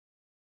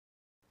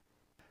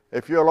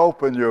If you'll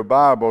open your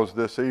Bibles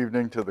this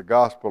evening to the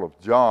Gospel of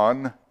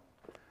John,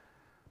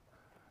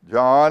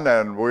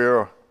 and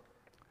we're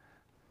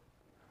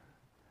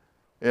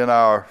in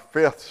our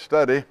fifth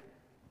study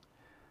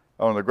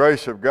on the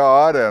grace of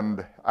God,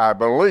 and I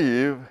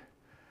believe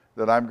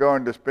that I'm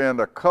going to spend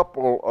a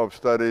couple of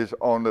studies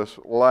on this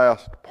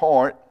last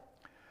point,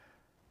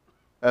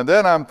 and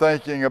then I'm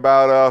thinking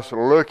about us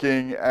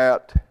looking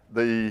at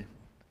the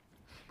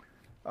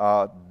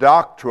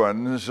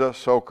doctrines,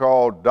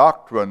 so-called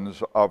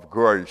doctrines of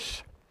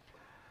grace.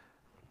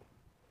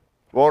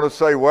 I want to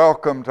say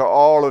welcome to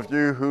all of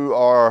you who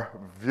are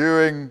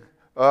viewing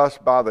us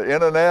by the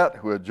internet,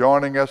 who are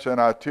joining us in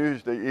our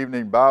Tuesday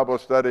evening Bible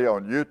study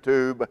on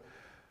YouTube,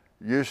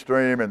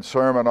 Ustream, and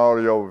Sermon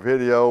Audio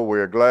Video.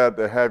 We're glad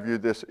to have you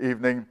this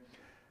evening.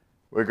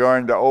 We're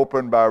going to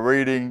open by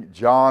reading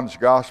John's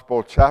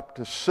Gospel,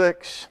 chapter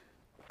 6.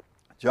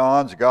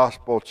 John's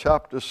Gospel,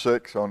 chapter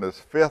 6, on this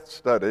fifth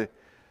study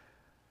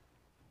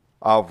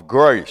of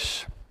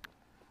grace.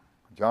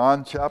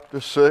 John chapter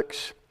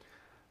 6,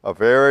 a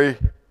very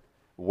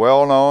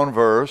well-known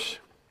verse,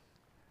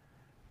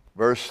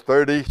 verse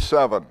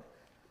 37.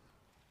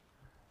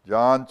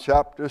 John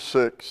chapter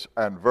 6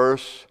 and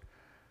verse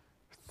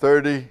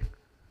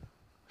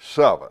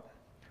 37.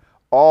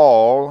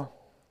 All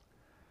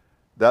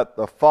that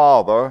the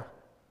Father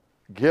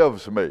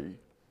gives me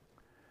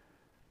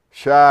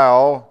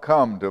shall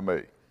come to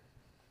me,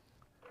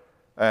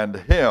 and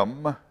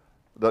him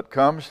that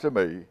comes to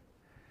me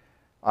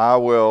I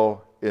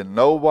will in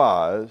no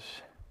wise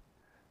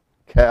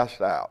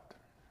cast out.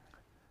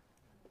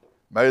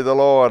 May the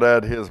Lord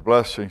add his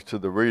blessings to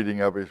the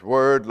reading of his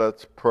word.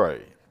 Let's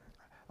pray.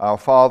 Our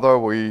Father,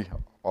 we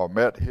are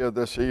met here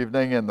this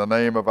evening in the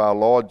name of our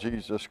Lord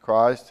Jesus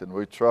Christ, and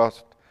we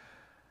trust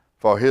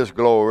for his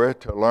glory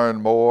to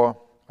learn more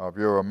of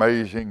your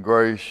amazing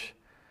grace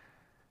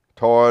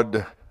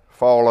toward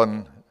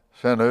fallen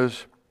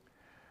sinners.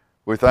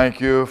 We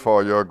thank you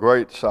for your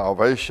great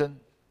salvation.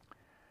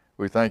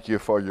 We thank you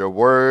for your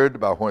word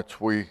by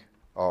which we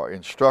are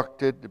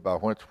instructed, by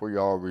which we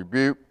are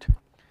rebuked,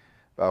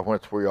 by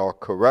which we are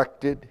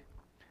corrected,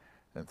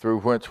 and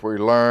through which we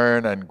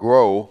learn and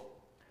grow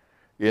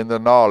in the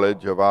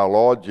knowledge of our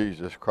Lord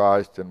Jesus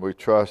Christ, and we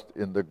trust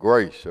in the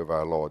grace of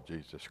our Lord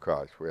Jesus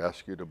Christ. We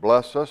ask you to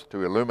bless us,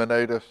 to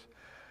illuminate us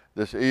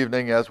this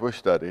evening as we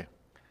study,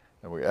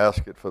 and we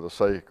ask it for the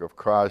sake of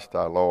Christ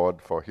our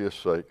Lord, for his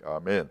sake.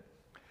 Amen.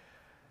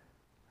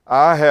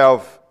 I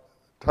have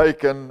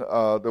taken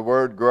the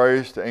word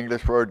grace, the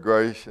English word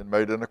grace, and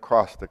made an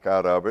acrostic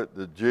out of it.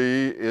 The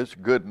G is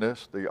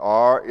goodness, the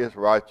R is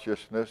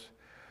righteousness,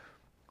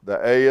 the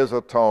A is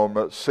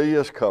atonement, C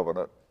is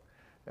covenant,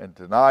 and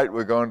tonight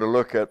we're going to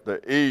look at the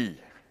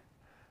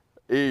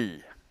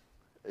E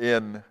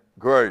in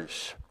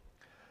grace.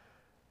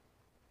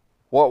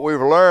 What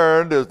we've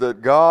learned is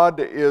that God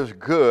is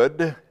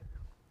good,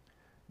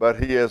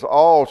 but he is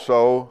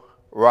also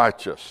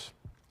righteous.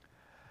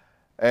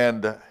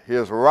 And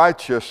his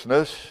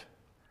righteousness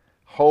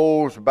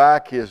holds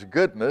back his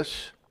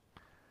goodness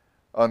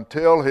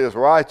until his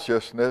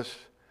righteousness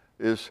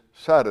is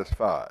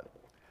satisfied.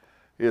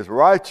 His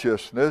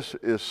righteousness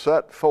is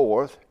set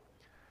forth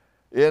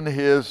in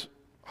his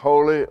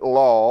holy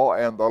law,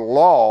 and the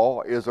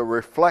law is a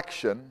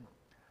reflection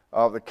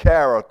of the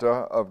character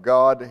of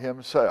God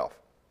himself.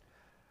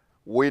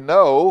 We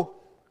know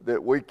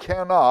that we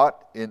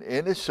cannot, in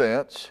any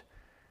sense,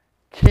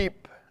 keep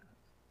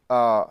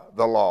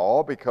the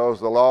law, because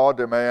the law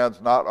demands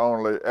not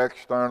only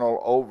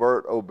external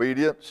overt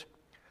obedience,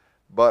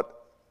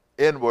 but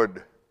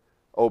inward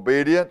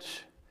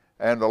obedience,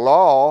 and the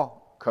law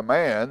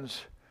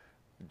commands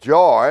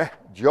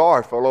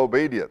joyful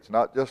obedience,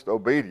 not just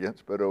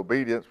obedience, but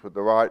obedience with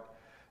the right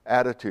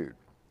attitude.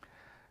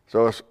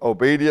 So it's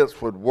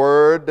obedience with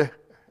word,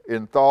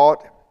 in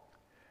thought,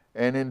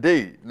 and in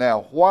deed.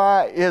 Now,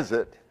 why is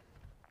it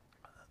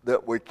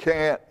that we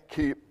can't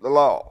keep the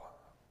law?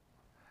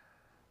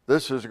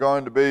 This is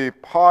going to be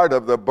part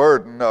of the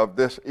burden of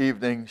this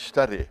evening's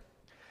study.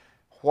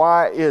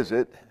 Why is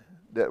it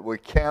that we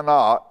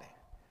cannot,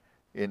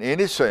 in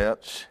any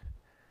sense,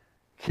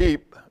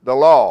 keep the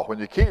law? When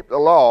you keep the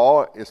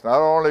law, it's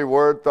not only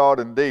word, thought,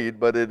 and deed,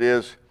 but it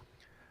is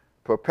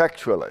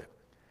perpetually.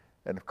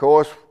 And of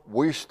course,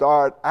 we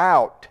start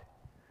out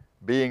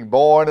being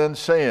born in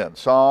sin.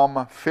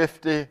 Psalm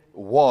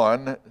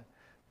 51,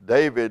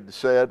 David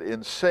said,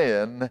 "In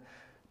sin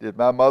did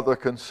my mother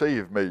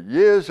conceive me."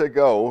 Years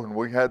ago, when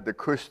we had the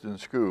Christian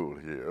school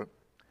here,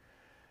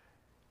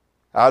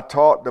 I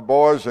taught the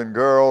boys and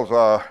girls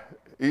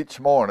each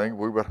morning.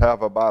 We would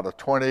have about a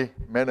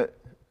 20-minute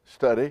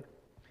study.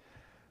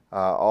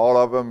 All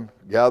of them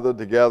gathered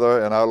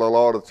together in our little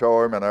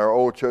auditorium in our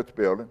old church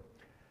building.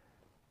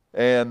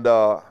 And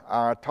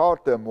I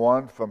taught them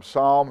one from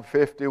Psalm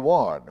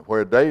 51,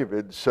 where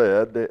David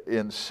said,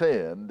 "In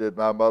sin did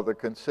my mother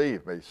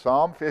conceive me."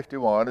 Psalm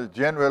 51 is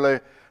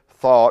generally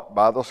thought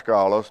by the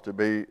scholars to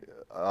be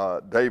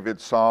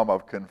David's psalm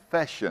of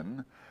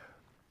confession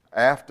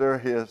after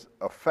his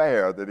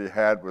affair that he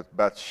had with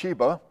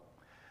Bathsheba,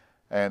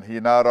 And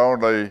he not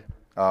only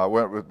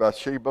went with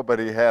Bathsheba, but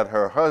he had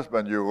her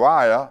husband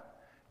Uriah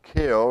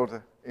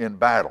killed in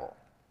battle.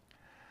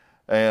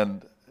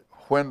 And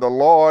when the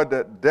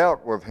Lord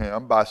dealt with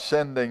him by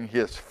sending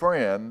his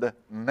friend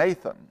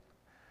Nathan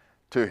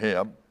to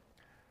him,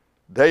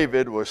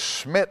 David was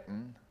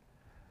smitten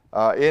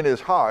in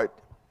his heart,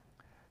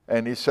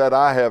 and he said,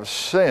 I have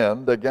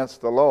sinned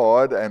against the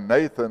Lord. And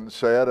Nathan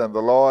said, and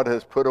the Lord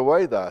has put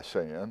away thy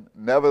sin.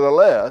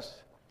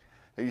 Nevertheless,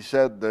 he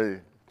said,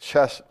 the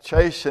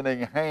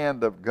chastening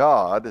hand of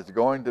God is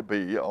going to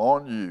be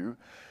on you,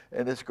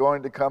 and it's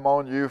going to come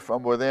on you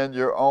from within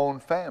your own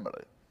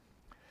family.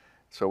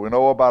 So we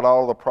know about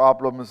all the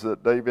problems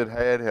that David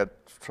had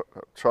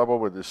trouble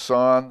with his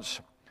sons.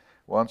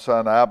 One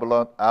son,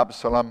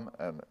 Absalom,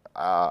 and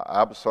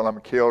Absalom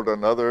killed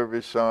another of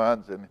his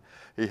sons, and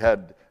he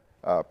had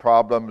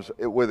problems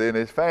within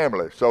his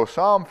family. So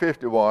Psalm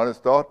 51 is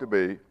thought to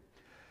be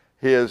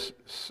his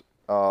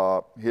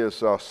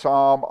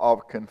psalm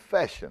of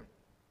confession.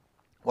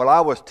 Well,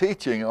 I was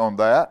teaching on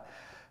that,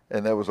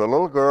 and there was a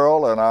little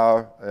girl in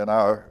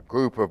our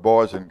group of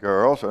boys and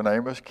girls. Her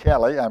name was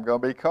Kelly. I'm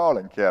going to be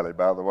calling Kelly,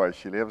 by the way.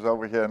 She lives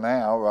over here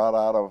now, right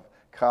out of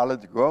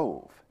College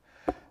Grove.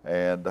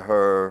 And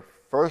her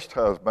first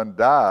husband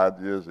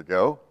died years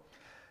ago,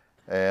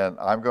 and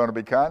I'm going to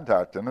be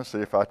contacting her, see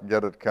if I can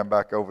get her to come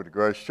back over to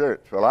Grace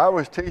Church. Well, I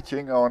was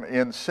teaching on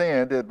In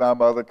Sin Did My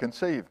Mother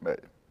Conceive Me.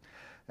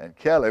 And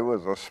Kelly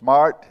was a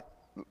smart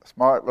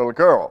little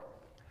girl.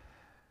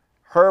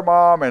 Her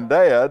mom and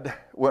dad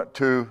went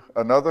to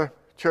another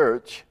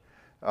church.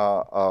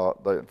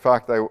 In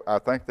fact, I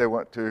think they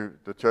went to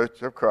the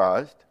Church of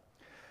Christ.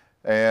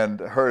 And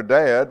her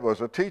dad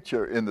was a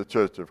teacher in the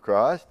Church of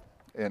Christ,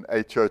 in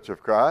a Church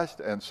of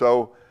Christ. And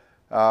so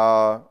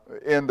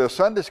in the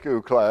Sunday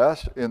school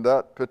class in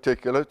that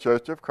particular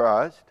Church of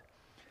Christ,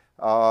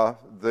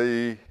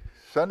 the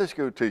Sunday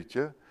school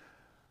teacher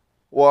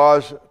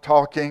was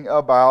talking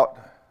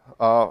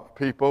about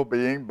people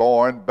being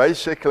born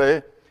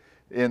basically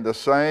in the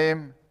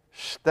same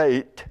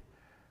state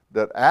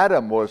that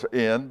Adam was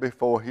in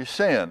before he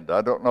sinned.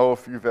 I don't know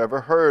if you've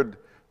ever heard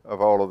of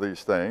all of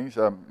these things.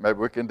 Maybe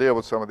we can deal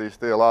with some of these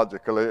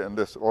theologically in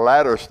this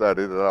latter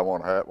study that I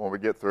want to have when we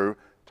get through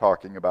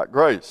talking about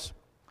grace.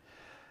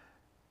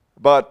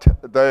 But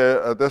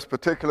this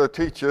particular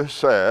teacher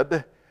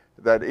said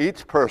that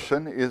each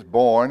person is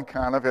born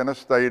kind of in a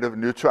state of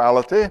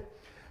neutrality,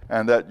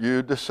 and that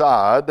you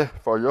decide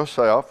for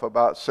yourself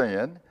about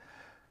sin.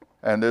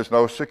 And there's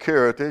no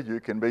security.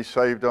 You can be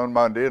saved on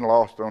Monday and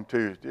lost on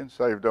Tuesday, and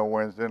saved on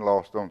Wednesday and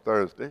lost on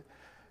Thursday.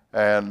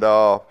 And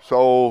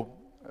so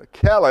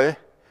Kelly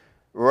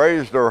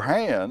raised her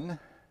hand,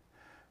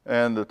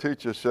 and the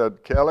teacher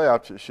said, Kelly,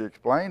 after she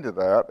explained to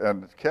that,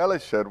 and Kelly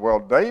said, well,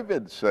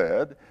 David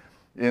said,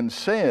 in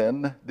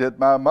sin did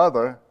my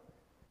mother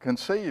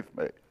conceive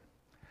me,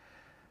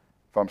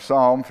 from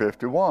Psalm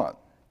 51.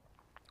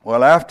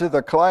 Well, after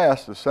the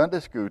class, the Sunday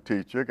school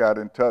teacher got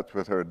in touch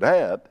with her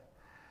dad,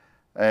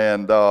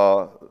 and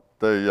the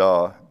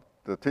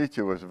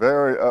teacher was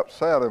very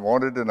upset and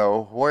wanted to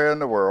know where in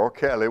the world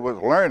Kelly was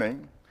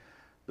learning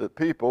that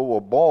people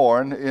were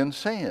born in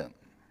sin.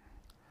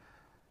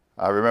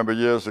 I remember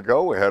years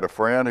ago we had a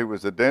friend who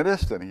was a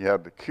dentist, and he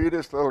had the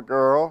cutest little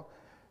girl,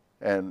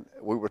 and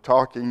we were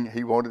talking.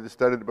 He wanted to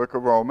study the book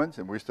of Romans,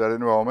 and we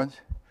studied Romans,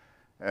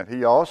 and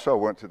he also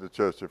went to the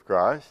Church of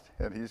Christ,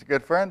 and he's a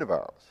good friend of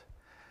ours.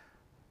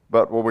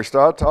 But when we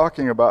started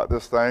talking about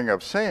this thing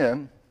of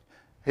sin,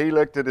 he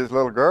looked at his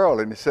little girl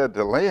and he said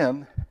to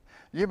Lynn,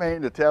 you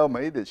mean to tell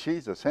me that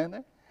she's a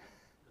sinner?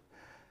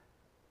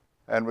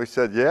 And we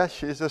said, yes,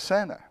 she's a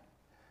sinner.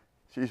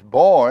 She's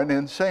born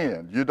in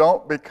sin. You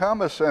don't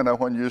become a sinner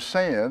when you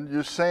sin.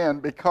 You sin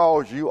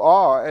because you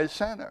are a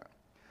sinner.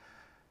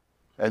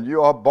 And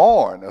you are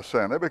born a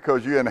sinner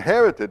because you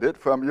inherited it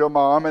from your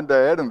mom and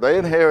dad, and they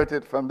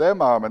inherited it from their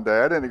mom and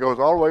dad, and it goes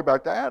all the way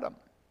back to Adam.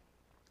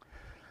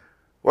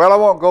 Well, I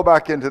won't go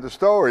back into the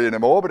story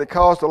anymore, but it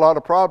caused a lot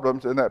of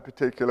problems in that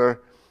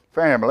particular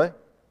family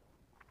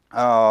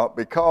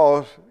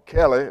because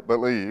Kelly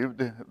believed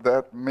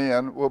that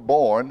men were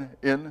born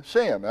in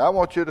sin. Now, I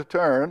want you to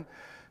turn,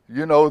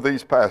 you know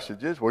these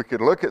passages. We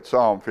could look at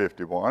Psalm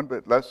 51,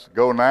 but let's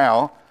go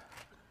now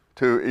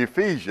to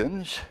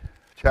Ephesians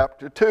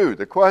chapter 2.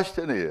 The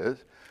question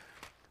is,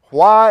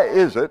 why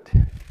is it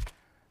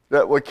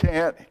that we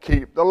can't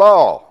keep the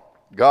law?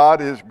 God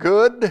is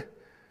good,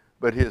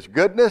 but his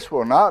goodness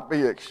will not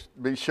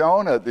be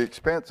shown at the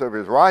expense of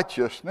his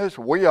righteousness.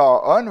 We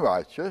are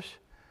unrighteous.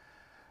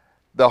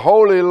 The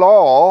holy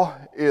law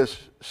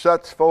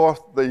sets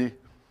forth the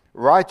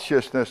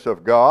righteousness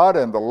of God,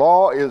 and the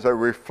law is a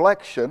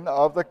reflection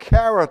of the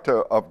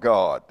character of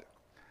God.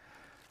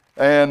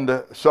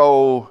 And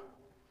so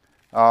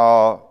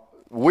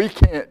we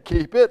can't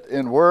keep it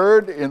in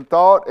word, in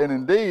thought, and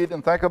in deed.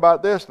 And think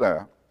about this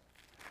now.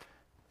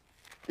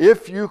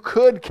 If you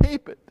could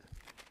keep it,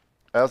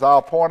 as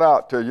I'll point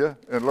out to you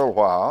in a little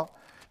while,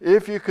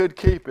 if you could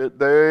keep it,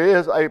 there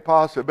is a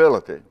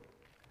possibility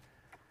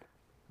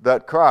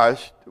that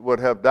Christ would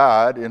have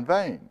died in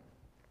vain.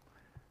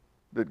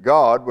 that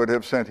God would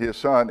have sent his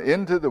Son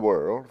into the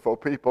world for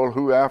people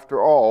who,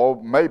 after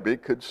all, maybe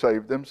could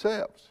save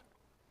themselves.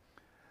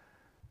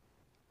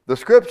 The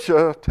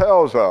scripture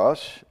tells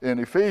us in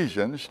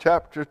Ephesians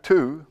chapter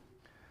 2,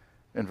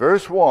 in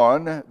verse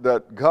 1,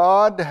 that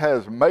God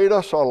has made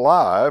us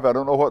alive. I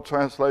don't know what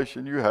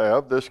translation you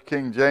have. This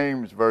King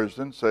James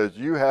Version says,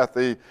 you hath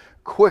he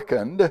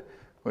quickened,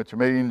 which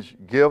means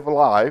give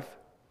life,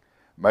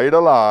 made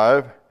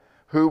alive,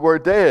 who were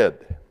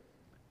dead.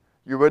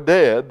 You were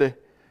dead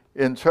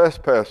in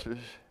trespasses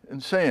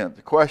and sins.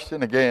 The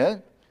question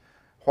again,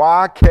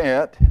 why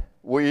can't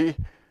we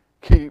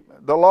keep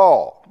the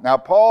law? Now,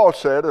 Paul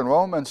said in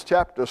Romans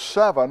chapter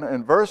 7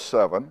 and verse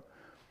 7,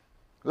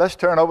 let's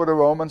turn over to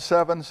Romans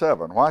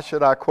 7:7. Why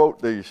should I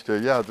quote these to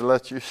you? To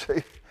let you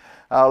see.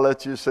 I'll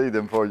let you see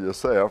them for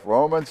yourself.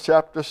 Romans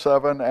chapter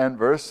 7 and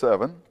verse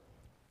 7.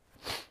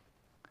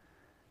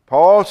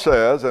 Paul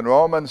says in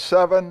Romans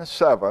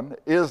 7:7,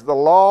 is the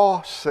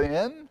law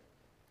sin?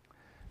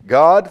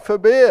 God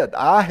forbid.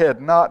 I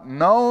had not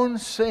known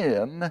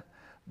sin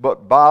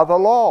but by the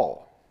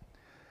law.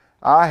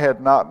 I had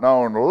not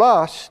known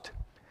lust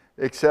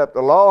except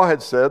the law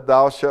had said,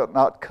 thou shalt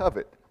not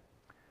covet.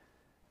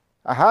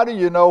 How do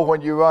you know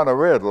when you run a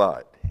red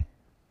light?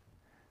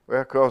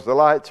 Well, because the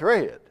light's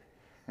red.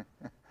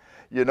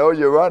 You know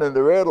you're running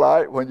the red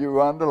light when you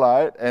run the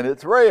light and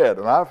it's red.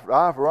 And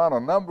I've run a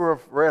number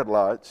of red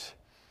lights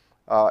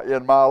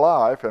in my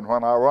life, and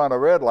when I run a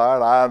red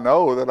light, I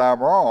know that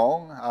I'm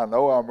wrong. I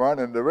know I'm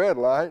running the red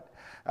light.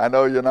 I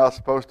know you're not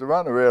supposed to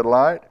run a red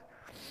light.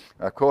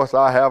 Of course,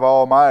 I have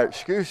all my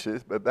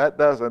excuses, but that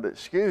doesn't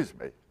excuse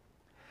me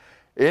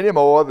any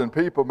more than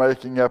people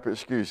making up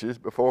excuses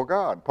before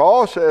God.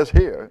 Paul says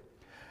here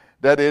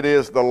that it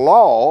is the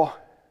law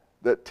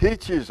that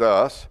teaches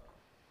us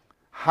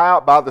how,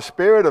 by the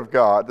Spirit of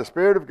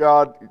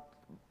God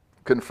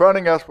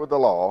confronting us with the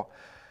law,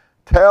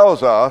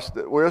 tells us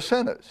that we're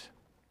sinners.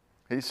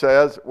 He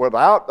says,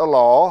 without the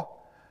law,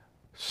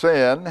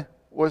 sin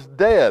was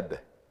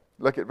dead.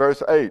 Look at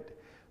verse 8.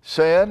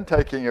 Sin,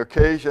 taking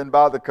occasion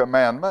by the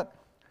commandment,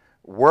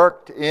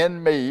 worked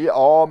in me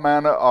all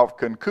manner of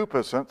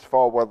concupiscence,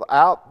 for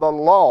without the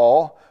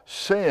law,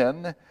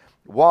 sin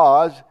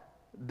was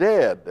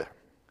dead.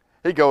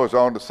 He goes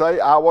on to say,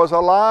 I was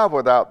alive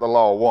without the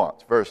law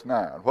once, verse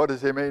 9. What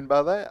does he mean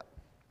by that?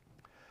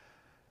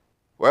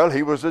 Well,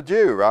 he was a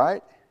Jew,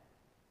 right?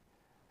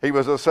 He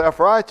was a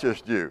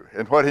self-righteous Jew.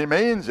 And what he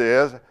means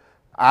is,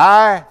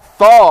 I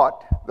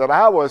thought that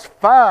I was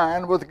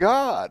fine with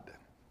God.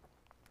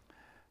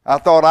 I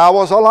thought I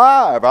was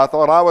alive. I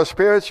thought I was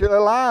spiritually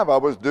alive. I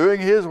was doing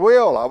his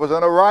will. I was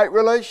in a right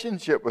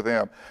relationship with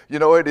him. You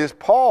know, it is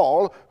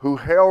Paul who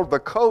held the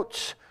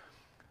coats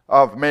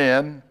of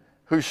men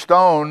who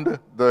stoned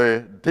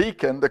the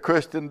deacon, the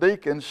Christian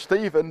deacon,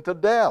 Stephen, to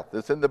death.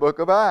 It's in the book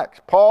of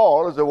Acts.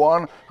 Paul is the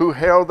one who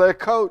held their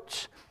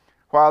coats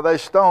while they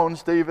stoned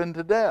Stephen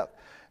to death.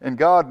 And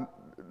God,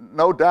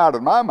 no doubt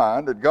in my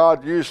mind, that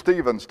God used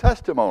Stephen's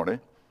testimony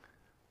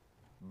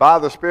by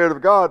the Spirit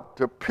of God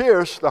to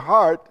pierce the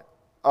heart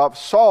of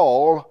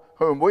Saul,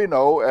 whom we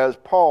know as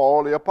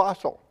Paul the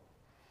Apostle.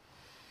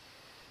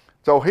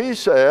 So he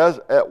says,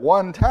 at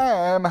one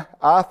time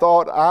I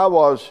thought I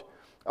was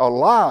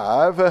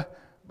alive,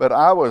 but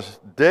I was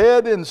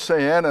dead in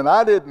sin, and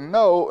I didn't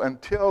know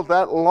until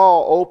that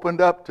law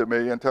opened up to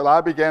me, until I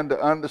began to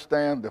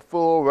understand the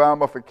full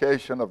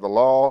ramification of the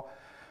law.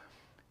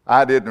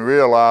 I didn't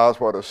realize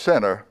what a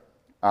sinner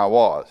I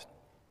was.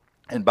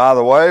 And by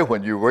the way,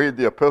 when you read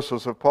the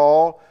epistles of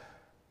Paul,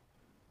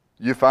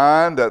 you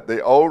find that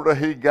the older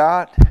he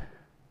got,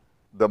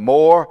 the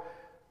more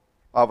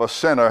of a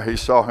sinner he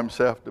saw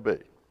himself to be.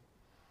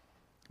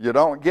 You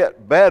don't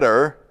get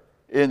better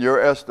in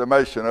your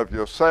estimation of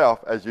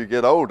yourself as you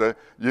get older.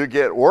 You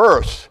get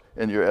worse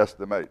in your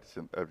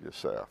estimation of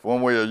yourself.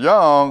 When we are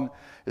young,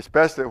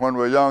 especially when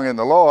we're young in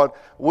the Lord,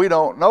 we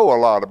don't know a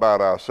lot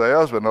about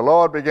ourselves, and the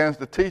Lord begins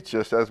to teach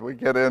us as we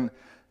get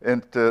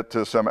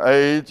into some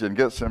age and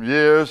get some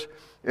years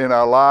in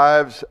our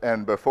lives,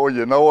 and before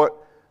you know it,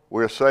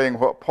 we're saying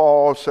what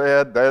Paul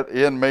said, that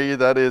in me,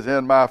 that is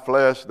in my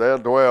flesh, there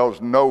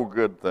dwells no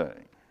good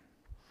thing.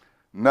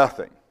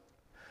 Nothing.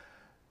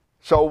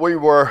 So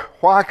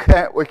why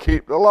can't we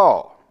keep the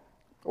law?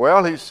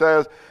 Well, he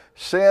says,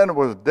 sin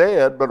was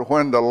dead, but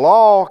when the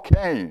law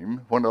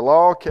came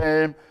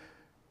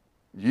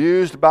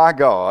used by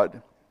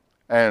God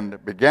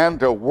and began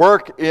to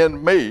work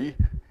in me,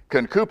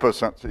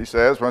 concupiscence, he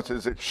says, which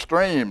is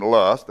extreme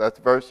lust. That's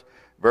verse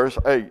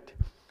 8.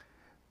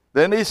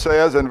 Then he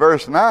says in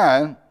verse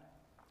 9,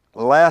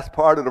 the last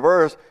part of the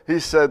verse, he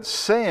said,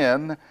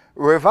 sin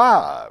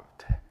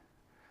revived.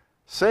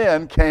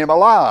 Sin came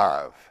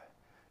alive.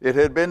 It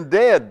had been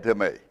dead to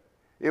me.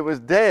 It was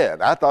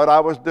dead. I thought I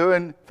was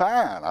doing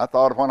fine. I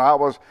thought when I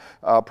was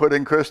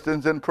putting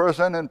Christians in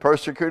prison and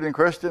persecuting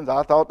Christians,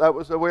 I thought that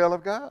was the will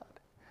of God.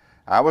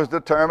 I was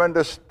determined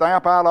to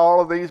stamp out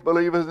all of these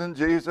believers in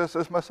Jesus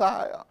as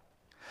Messiah.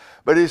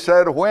 But he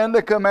said, when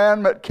the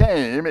commandment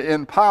came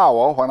in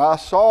power, when I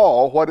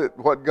saw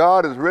what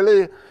God is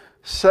really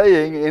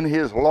saying in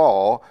his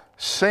law,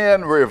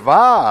 sin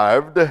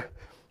revived.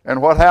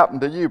 And what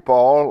happened to you,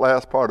 Paul?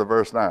 Last part of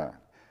verse 9.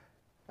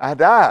 I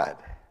died.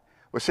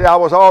 Well, see, I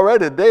was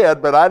already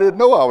dead, but I didn't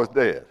know I was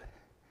dead.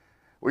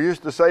 We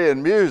used to say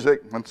in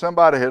music, when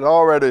somebody had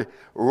already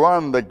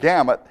run the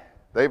gamut,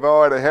 they've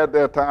already had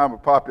their time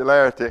of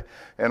popularity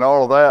and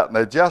all of that, and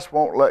they just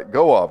won't let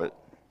go of it.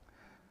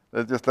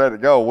 They just let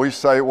it go. We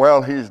say,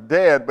 well, he's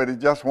dead, but he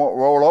just won't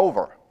roll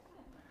over.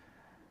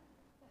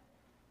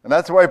 And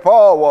that's the way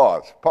Paul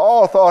was.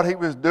 Paul thought he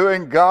was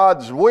doing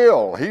God's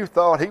will. He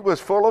thought he was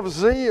full of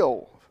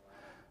zeal.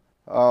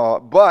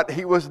 But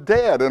he was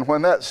dead. And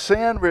when that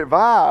sin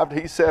revived,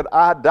 he said,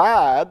 I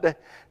died.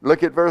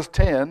 Look at verse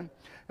 10.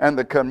 And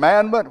the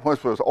commandment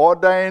which was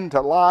ordained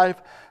to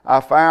life,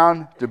 I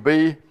found to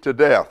be to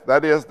death.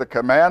 That is, the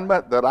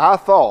commandment that I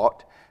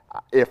thought,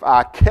 if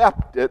I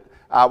kept it,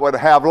 I would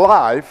have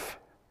life.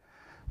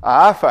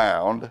 I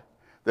found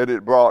that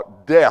it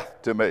brought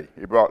death to me.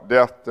 It brought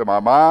death to my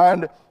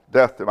mind,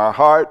 death to my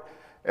heart,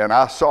 and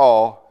I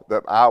saw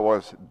that I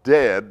was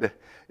dead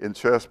in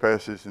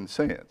trespasses and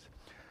sins.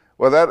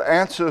 Well, that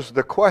answers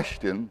the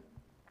question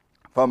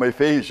from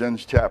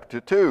Ephesians chapter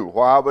 2.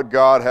 Why would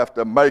God have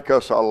to make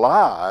us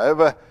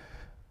alive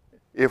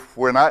if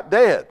we're not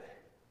dead?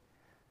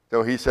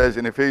 So he says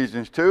in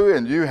Ephesians 2,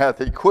 and you hath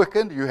he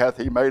quickened, you hath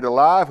he made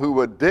alive, who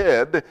were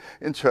dead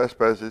in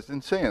trespasses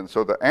and sins.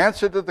 So the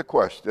answer to the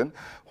question,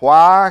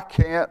 why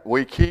can't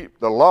we keep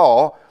the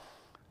law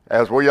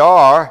as we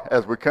are,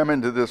 as we come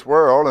into this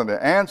world? And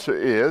the answer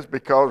is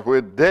because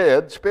we're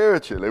dead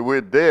spiritually.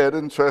 We're dead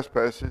in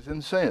trespasses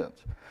and sins.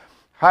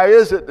 How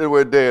is it that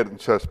we're dead in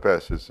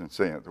trespasses and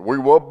sins? We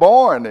were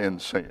born in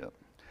sin.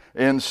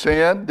 In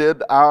sin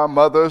did our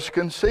mothers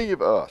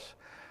conceive us.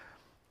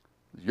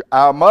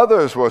 Our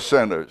mothers were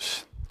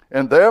sinners,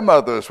 and their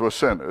mothers were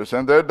sinners,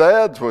 and their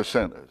dads were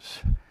sinners.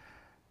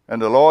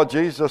 And the Lord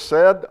Jesus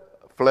said,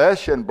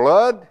 flesh and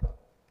blood,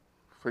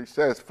 he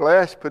says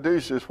flesh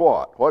produces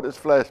what? What does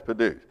flesh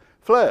produce?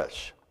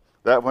 Flesh.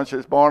 That which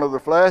is born of the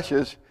flesh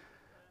is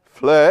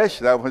flesh.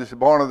 That which is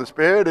born of the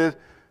spirit is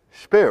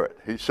spirit,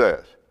 he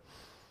says.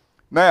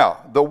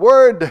 Now, the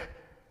word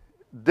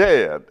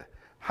dead,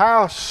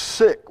 how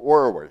sick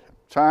were we?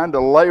 Trying to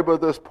labor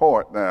this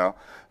point now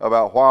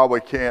about why we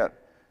can't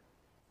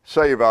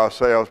save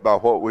ourselves by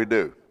what we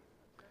do.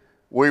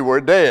 We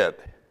were dead.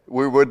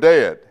 We were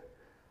dead.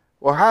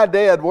 Well, how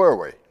dead were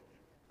we?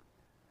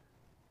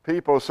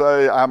 People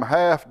say, I'm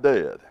half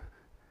dead.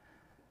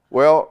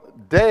 Well,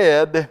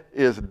 dead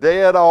is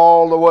dead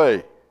all the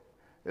way.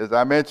 As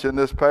I mentioned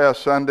this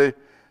past Sunday,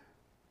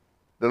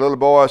 the little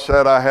boy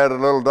said I had a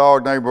little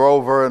dog named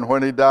Rover, and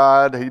when he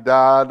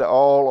died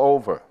all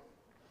over.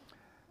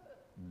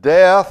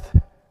 Death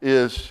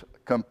is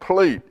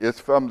complete. It's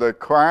from the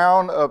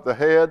crown of the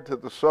head to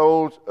the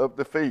soles of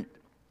the feet.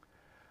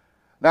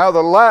 Now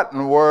the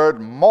Latin word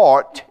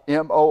mort,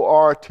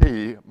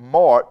 M-O-R-T,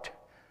 mort,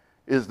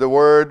 is the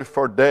word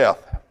for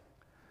death.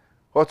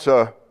 What's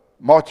a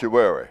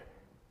mortuary?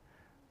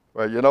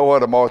 Well, you know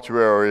what a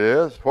mortuary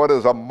is. What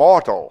is a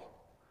mortal?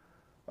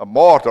 A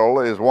mortal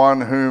is one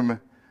whom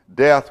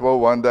death will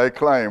one day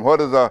claim. What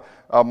is a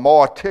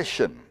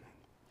mortician?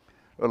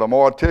 Well, a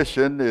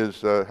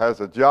mortician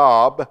has a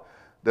job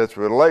that's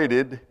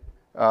related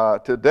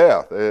to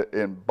death,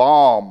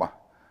 embalm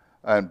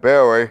and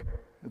bury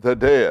the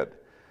dead.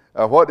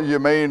 What do you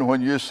mean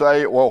when you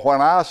say, well,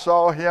 when I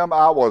saw him,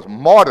 I was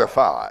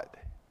mortified?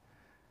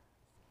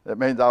 That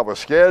means I was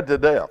scared to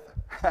death.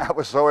 I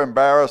was so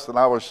embarrassed and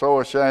I was so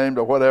ashamed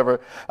or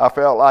whatever. I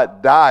felt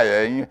like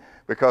dying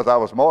because I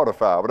was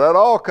mortified. But that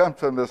all comes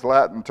from this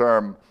Latin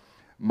term,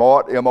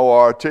 mort,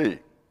 M-O-R-T.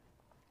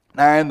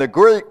 Now in the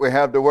Greek, we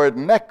have the word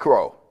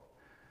necro.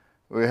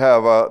 We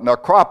have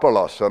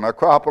necropolis. A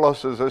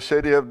necropolis is a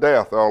city of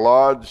death, or a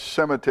large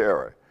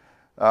cemetery.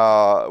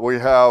 We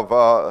have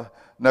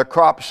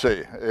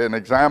necropsy, an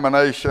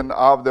examination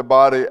of the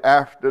body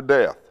after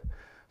death.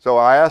 So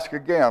I ask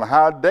again,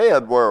 how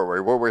dead were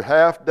we? Were we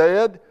half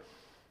dead?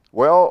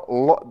 Well,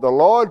 the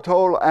Lord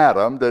told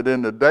Adam that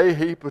in the day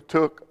he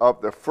partook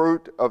of the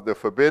fruit of the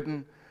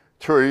forbidden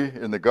tree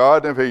in the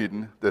Garden of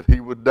Eden, that he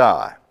would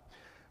die.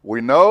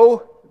 We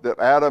know that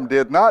Adam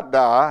did not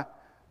die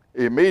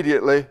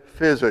immediately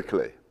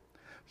physically.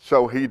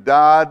 So he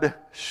died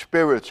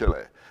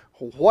spiritually.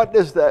 What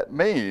does that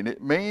mean?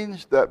 It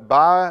means that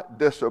by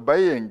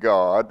disobeying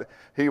God,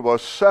 he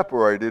was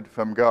separated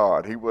from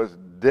God. He was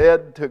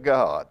dead to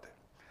God.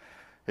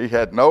 He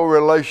had no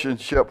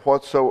relationship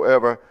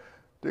whatsoever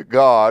to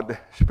God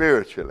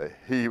spiritually.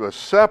 He was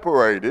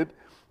separated,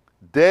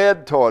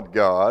 dead toward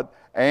God,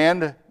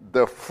 and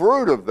the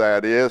fruit of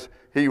that is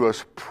he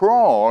was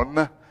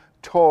prone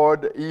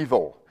toward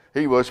evil.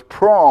 He was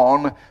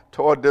prone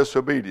toward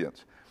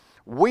disobedience.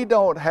 We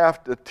don't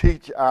have to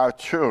teach our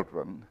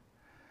children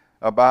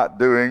about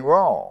doing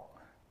wrong.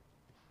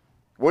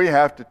 We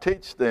have to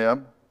teach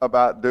them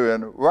about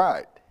doing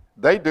right.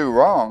 They do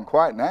wrong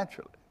quite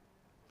naturally.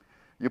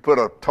 You put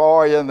a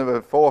toy in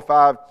the 4 or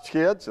 5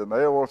 kids and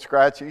they will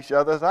scratch each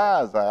other's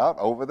eyes out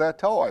over their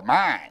toy.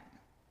 Mine.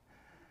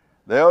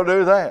 They'll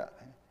do that.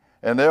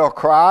 And they'll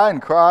cry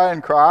and cry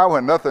and cry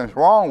when nothing's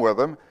wrong with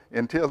them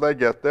until they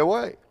get their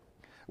way.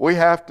 We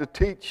have to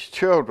teach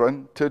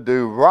children to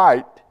do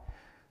right.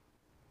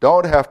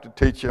 Don't have to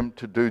teach them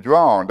to do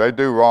wrong. They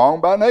do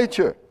wrong by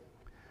nature.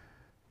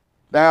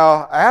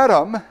 Now,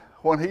 Adam,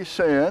 when he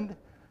sinned,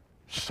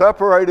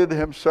 separated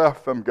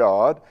himself from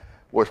God,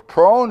 was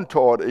prone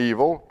toward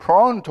evil,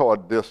 prone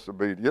toward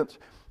disobedience,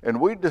 and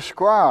we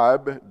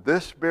describe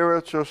this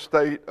spiritual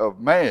state of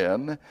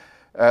man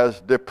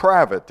as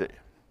depravity.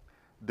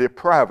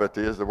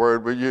 Depravity is the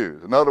word we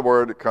use. Another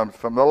word that comes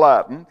from the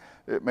Latin.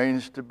 It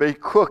means to be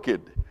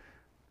crooked.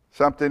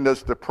 Something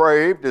that's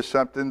depraved is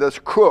something that's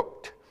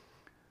crooked,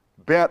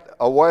 bent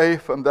away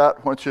from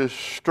that which is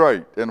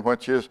straight and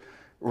which is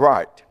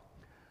right.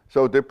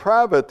 So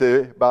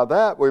depravity, by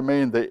that we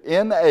mean the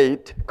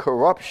innate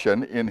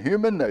corruption in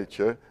human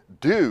nature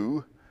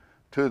due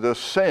to the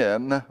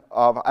sin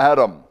of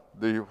Adam,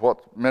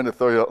 what many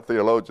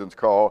theologians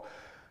call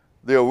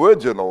the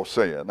original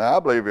sin. Now, I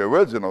believe the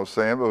original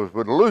sin was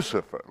with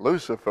Lucifer.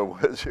 Lucifer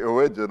was the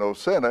original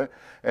sinner,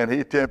 and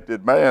he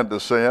tempted man to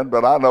sin,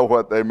 but I know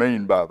what they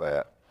mean by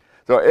that.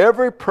 So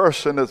every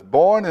person that's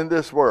born in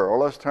this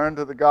world, let's turn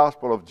to the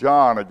Gospel of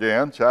John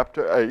again,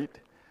 chapter 8.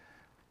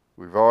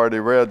 We've already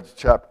read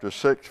chapter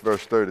 6,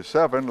 verse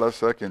 37.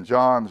 Let's look in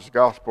John's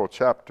Gospel,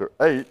 chapter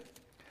 8.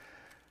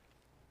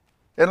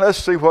 And let's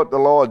see what the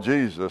Lord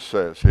Jesus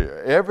says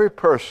here. Every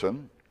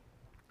person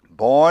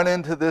born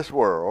into this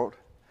world,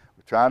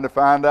 we're trying to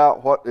find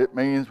out what it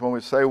means when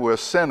we say we're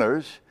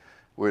sinners.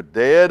 We're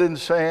dead in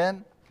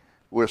sin.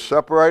 We're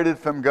separated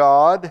from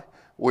God.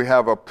 We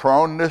have a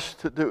proneness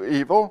to do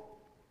evil.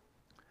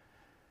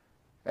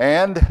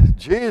 And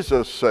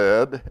Jesus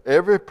said,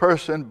 every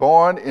person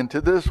born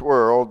into this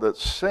world that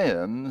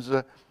sins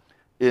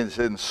is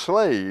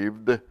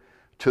enslaved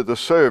to the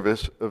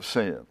service of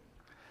sin.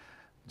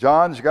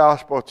 John's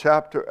Gospel,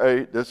 chapter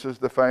 8, this is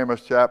the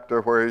famous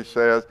chapter where he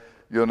says,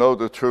 you'll know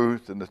the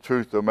truth, and the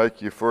truth will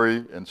make you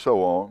free, and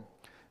so on.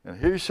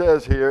 And he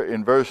says here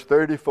in verse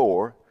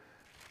 34,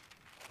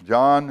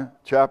 John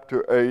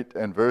chapter 8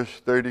 and verse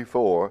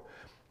 34,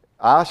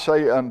 I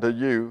say unto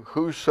you,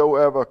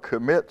 whosoever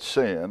commits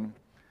sin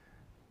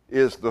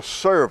is the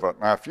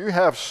servant. Now, if you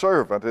have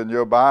servant in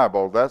your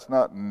Bible, that's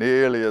not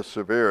nearly as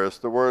severe. It's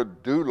the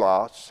word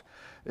doulos,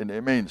 and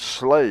it means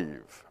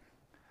slave.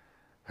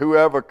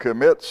 Whoever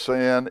commits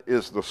sin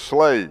is the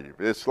slave.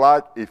 It's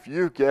like if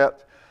you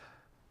get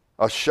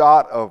a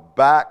shot of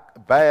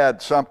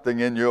bad something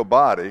in your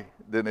body,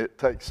 then it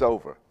takes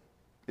over.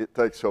 It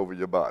takes over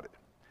your body.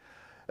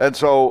 And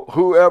so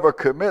whoever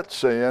commits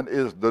sin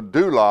is the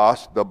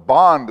doulos, the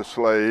bond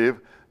slave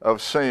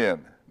of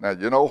sin. Now,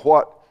 you know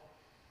what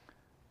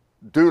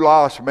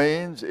doulos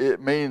means?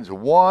 It means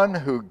one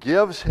who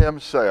gives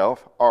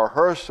himself or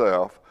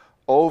herself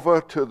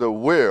over to the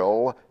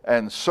will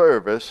and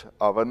service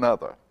of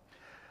another.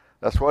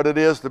 That's what it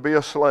is to be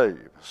a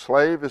slave. A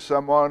slave is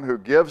someone who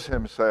gives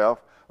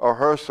himself or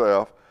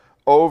herself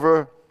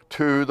over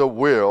to the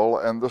will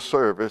and the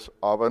service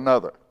of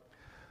another.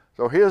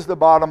 So here's the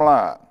bottom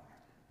line.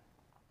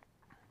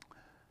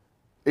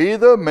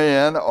 Either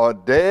men are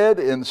dead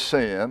in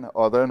sin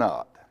or they're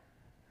not.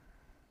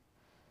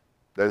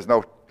 There's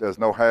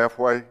no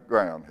halfway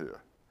ground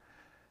here.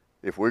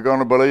 If we're going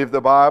to believe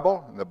the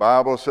Bible, and the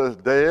Bible says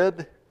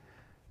dead,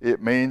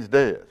 it means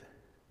dead.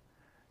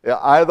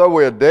 Either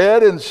we're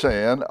dead in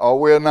sin or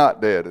we're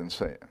not dead in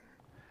sin.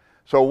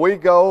 So we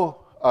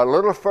go a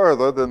little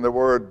further than the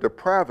word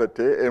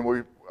depravity, and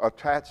we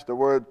attach the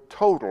word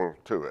total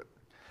to it.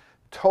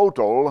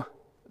 Total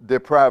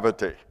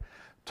depravity.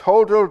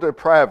 Total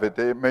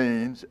depravity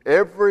means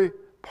every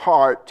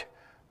part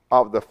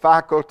of the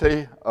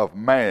faculty of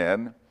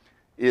man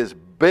is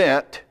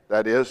bent,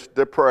 that is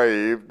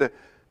depraved,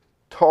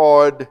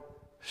 toward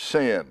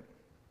sin.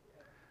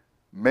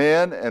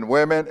 Men and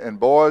women and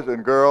boys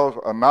and girls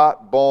are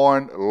not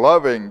born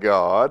loving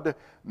God,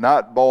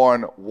 not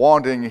born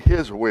wanting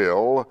His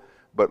will,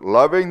 but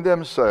loving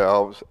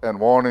themselves and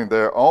wanting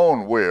their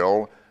own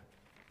will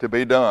to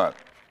be done.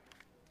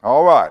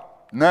 All right.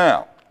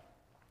 Now,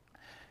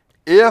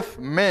 if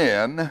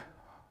men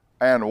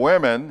and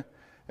women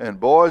and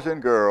boys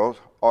and girls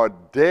are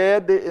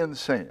dead in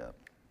sin,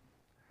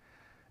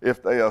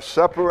 if they are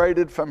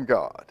separated from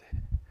God,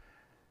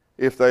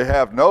 if they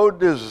have no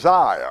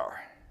desire,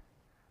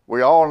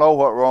 we all know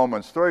what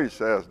Romans 3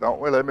 says, don't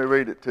we? Let me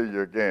read it to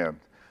you again,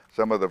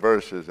 some of the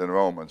verses in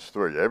Romans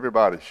 3.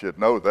 Everybody should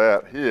know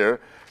that here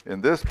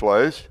in this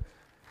place.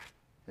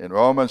 In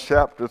Romans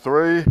chapter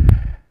 3,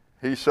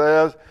 he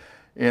says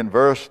in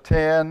verse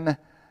 10,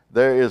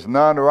 there is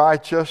none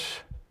righteous,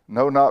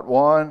 no, not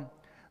one.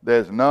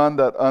 There's none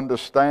that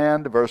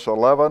understand. Verse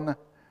 11,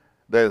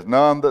 there's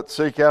none that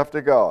seek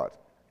after God.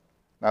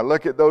 Now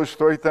look at those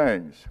three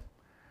things.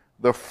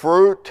 The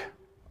fruit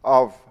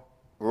of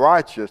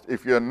righteous.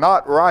 If you're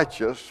not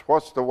righteous,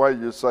 what's the way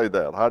you say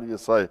that? How do you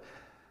say?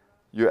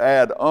 You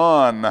add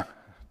un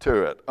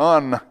to it.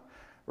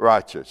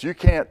 Unrighteous. You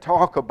can't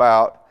talk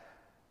about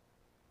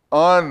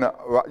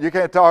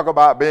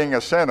being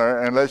a sinner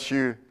unless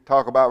you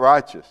talk about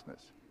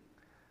righteousness.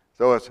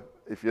 So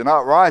if you're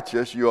not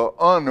righteous, you are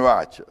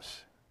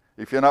unrighteous.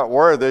 If you're not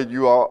worthy,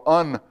 you are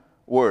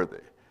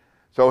unworthy.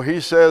 So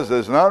he says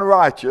there's none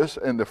righteous,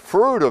 and the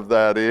fruit of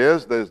that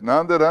is there's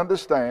none that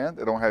understand.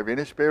 They don't have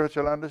any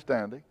spiritual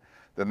understanding.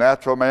 The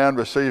natural man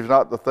receives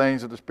not the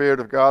things of the Spirit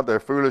of God. They're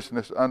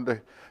foolishness unto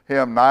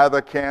him,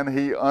 neither can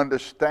he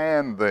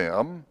understand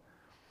them,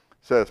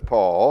 says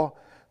Paul.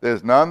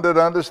 There's none that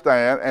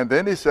understand. And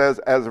then he says,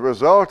 as a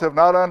result of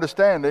not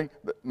understanding,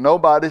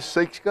 nobody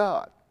seeks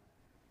God.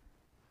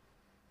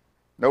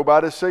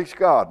 Nobody seeks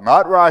God.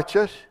 Not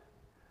righteous.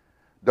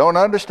 Don't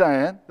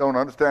understand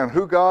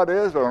who God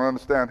is, don't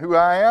understand who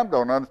I am,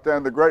 don't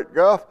understand the great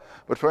gulf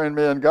between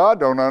me and God,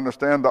 don't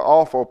understand the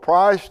awful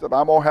price that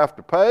I'm going to have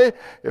to pay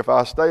if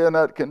I stay in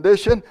that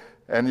condition,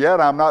 and yet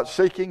I'm not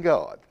seeking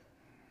God.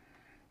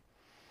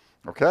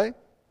 Okay?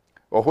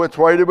 Well, which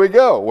way did we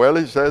go? Well,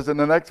 he says in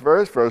the next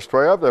verse, verse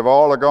 12, they're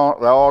all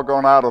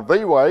gone out of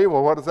the way.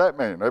 Well, what does that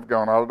mean? They've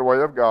gone out of the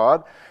way of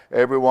God.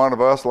 Every one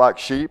of us, like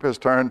sheep, has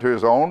turned to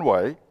his own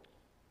way.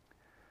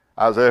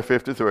 Isaiah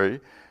 53.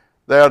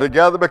 They are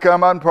together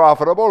become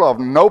unprofitable, of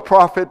no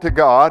profit to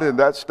God in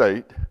that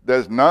state.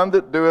 There's none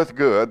that doeth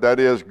good, that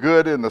is,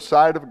 good in the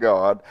sight of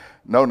God,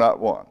 no, not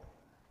one.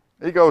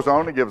 He goes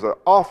on and gives an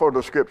awful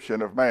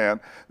description of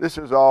man. This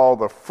is all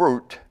the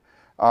fruit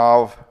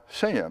of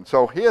sin.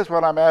 So here's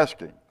what I'm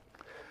asking.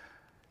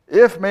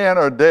 If men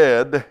are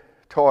dead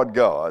toward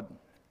God,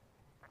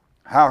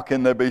 how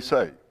can they be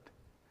saved?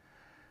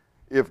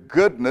 If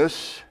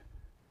goodness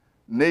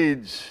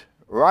needs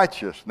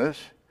righteousness,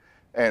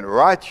 and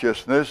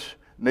righteousness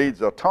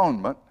needs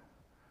atonement.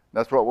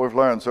 That's what we've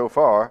learned so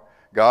far.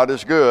 God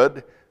is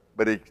good,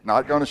 but he's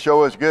not going to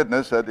show his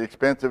goodness at the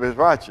expense of his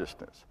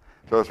righteousness.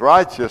 So his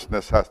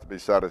righteousness has to be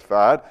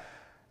satisfied.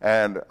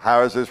 And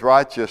how is his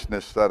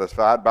righteousness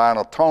satisfied? By an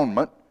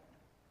atonement.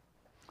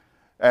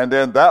 And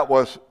then that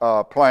was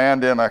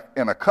planned in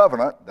a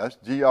covenant. That's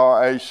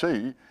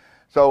G-R-A-C.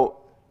 So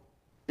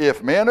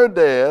if men are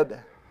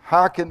dead,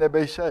 how can they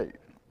be saved?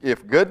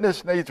 If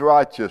goodness needs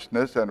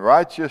righteousness and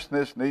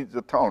righteousness needs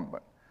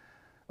atonement.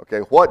 Okay,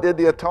 what did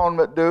the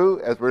atonement do?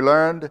 As we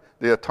learned,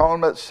 the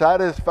atonement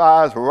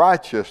satisfies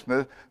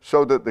righteousness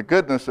so that the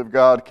goodness of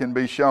God can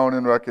be shown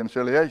in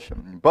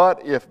reconciliation.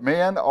 But if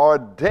men are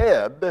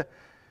dead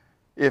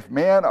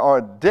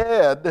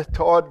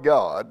toward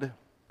God,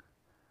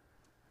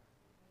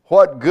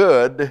 what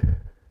good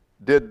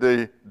did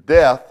the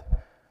death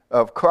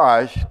of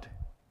Christ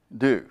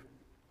do?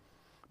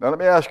 Now let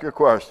me ask you a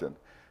question.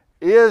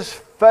 Is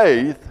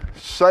faith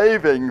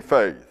saving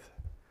faith?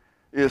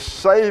 Is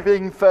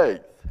saving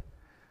faith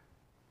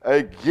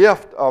a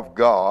gift of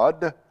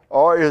God,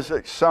 or is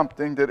it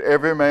something that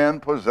every man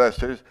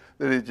possesses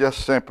that he just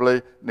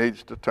simply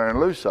needs to turn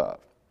loose of?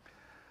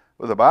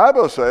 Well, the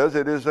Bible says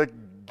it is a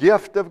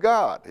gift of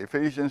God.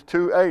 Ephesians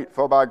 2:8,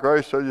 for by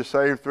grace are you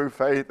saved through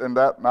faith, and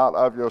that not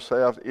of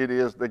yourselves. It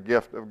is the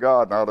gift of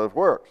God, not of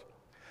works.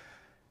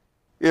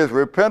 Is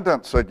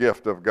repentance a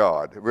gift of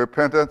God?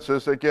 Repentance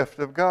is a gift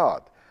of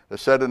God.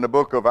 It's said in the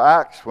book of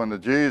Acts, when the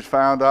Jews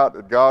found out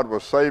that God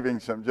was saving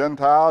some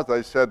Gentiles,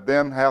 they said,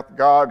 then hath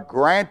God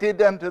granted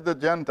unto the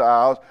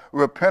Gentiles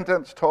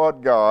repentance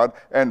toward God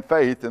and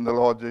faith in the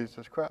Lord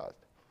Jesus Christ.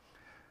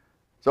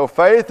 So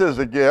faith is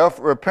a gift,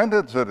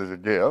 repentance is a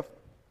gift.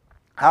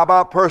 How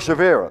about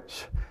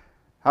perseverance?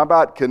 How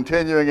about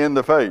continuing in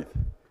the faith?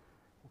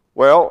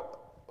 Well,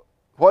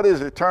 what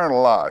is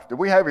eternal life? Do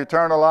we have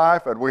eternal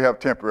life, or do we have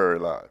temporary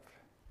life?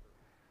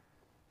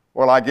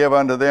 Well, I give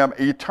unto them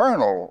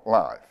eternal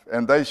life,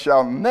 and they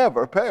shall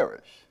never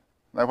perish.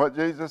 Isn't that what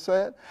Jesus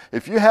said?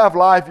 If you have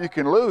life you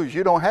can lose,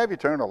 you don't have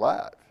eternal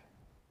life.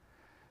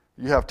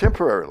 You have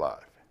temporary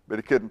life, but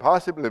it couldn't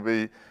possibly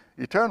be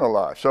eternal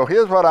life. So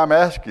here's what I'm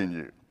asking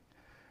you.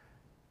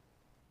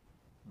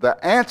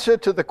 The answer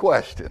to the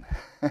question,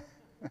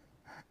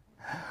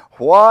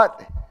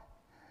 what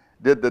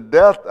did the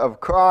death of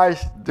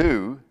Christ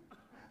do?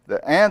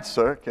 The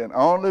answer can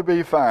only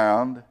be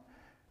found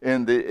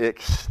in the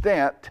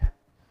extent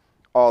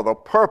or the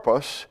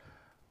purpose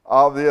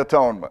of the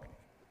atonement.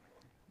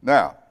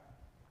 Now,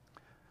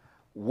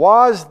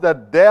 was the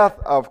death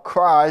of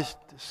Christ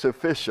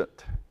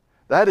sufficient?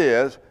 That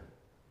is,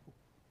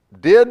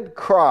 did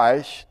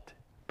Christ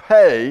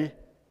pay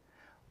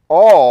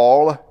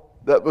all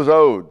that was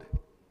owed?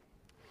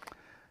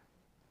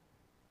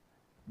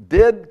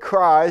 Did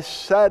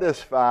Christ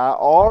satisfy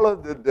all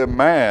of the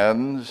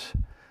demands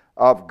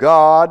of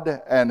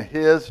God and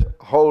his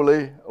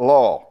holy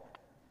law?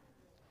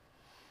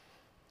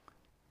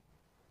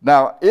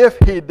 Now, if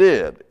he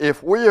did,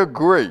 if we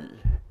agree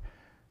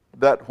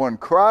that when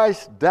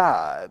Christ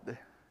died,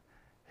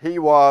 he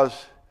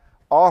was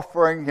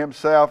offering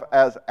himself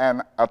as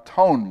an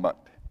atonement.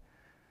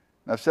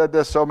 I've said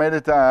this so many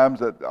times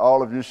that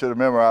all of you should have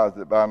memorized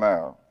it by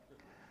now.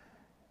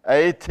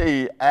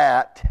 A-T-O-N-E,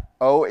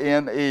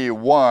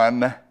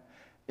 one,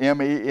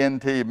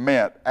 M-E-N-T,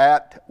 meant.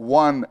 At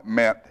one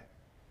meant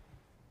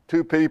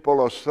two people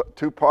or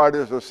two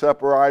parties are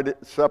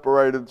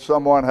separated,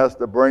 someone has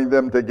to bring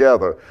them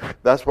together.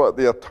 That's what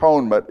the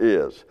atonement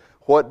is.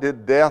 What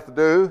did death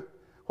do?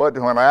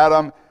 When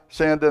Adam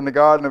sinned in the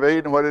Garden of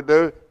Eden, what did it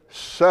do?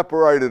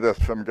 Separated us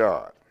from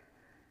God.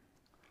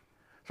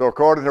 So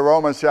according to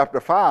Romans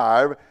chapter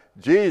 5,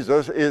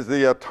 Jesus is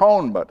the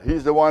atonement.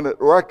 He's the one that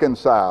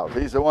reconciles.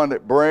 He's the one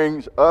that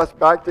brings us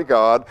back to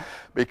God,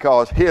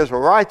 because his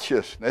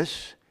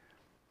righteousness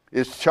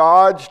is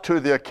charged to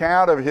the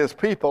account of his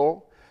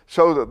people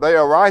so that they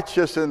are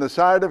righteous in the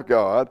sight of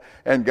God,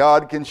 and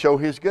God can show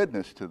his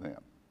goodness to them.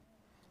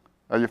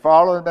 Are you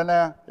following me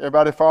now?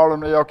 Everybody following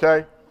me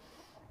okay?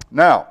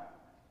 Now,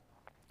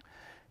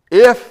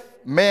 if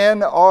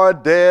men are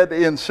dead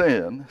in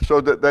sin so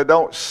that they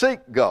don't seek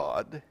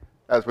God,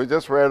 as we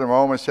just read in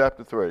Romans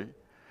chapter 3,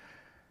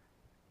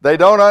 they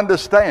don't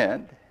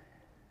understand,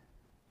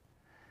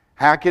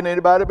 how can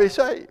anybody be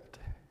saved?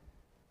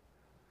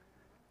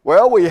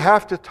 Well, we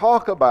have to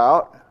talk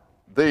about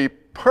the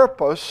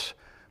purpose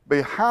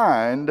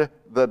behind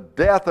the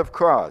death of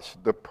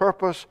Christ, the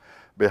purpose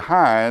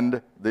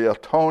behind the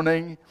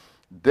atoning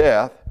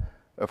death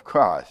of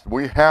Christ.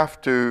 We have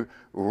to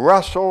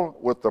wrestle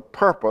with the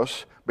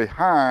purpose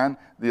behind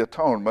the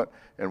atonement,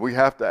 and we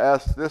have to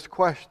ask this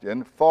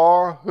question: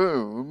 for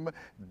whom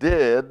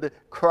did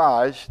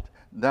Christ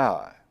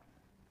die?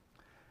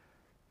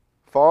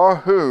 For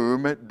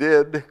whom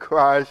did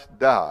Christ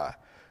die?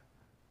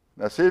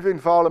 Now see if you can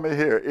follow me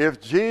here. If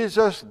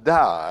Jesus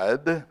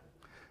died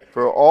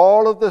for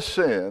all of the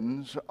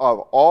sins of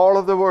all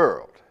of the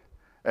world,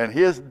 and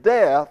his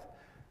death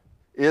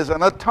is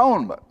an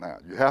atonement. Now,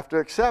 you have to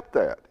accept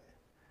that.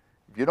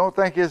 If you don't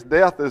think his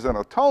death is an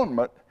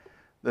atonement,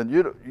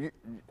 then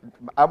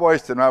I'm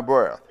wasting my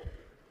breath.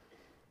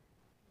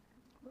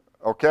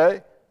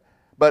 Okay?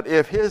 But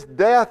if his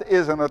death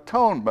is an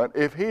atonement,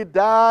 if he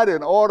died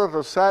in order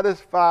to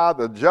satisfy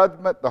the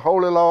judgment, the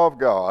holy law of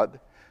God,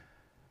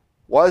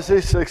 was he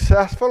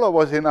successful or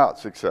was he not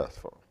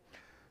successful?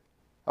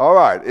 All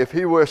right, if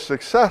he was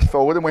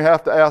successful, then we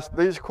have to ask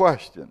these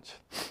questions.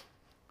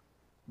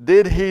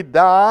 Did he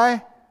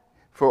die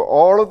for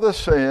all of the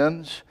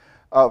sins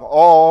of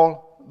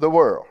all the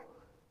world?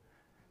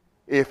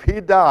 If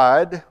he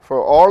died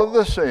for all of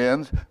the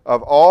sins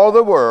of all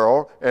the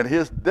world, and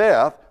his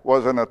death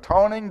was an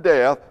atoning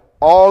death,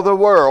 all the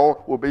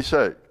world will be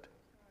saved.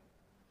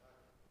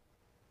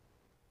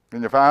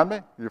 Can you find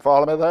me? You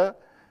follow me there?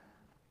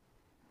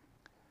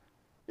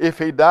 If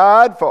he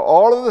died for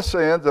all of the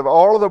sins of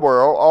all of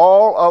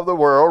the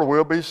world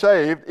will be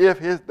saved if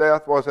his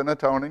death was an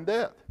atoning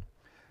death.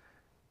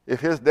 If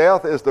his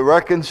death is the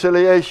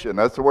reconciliation,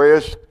 that's the way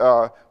it's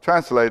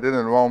translated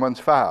in Romans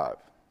 5.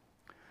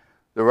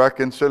 The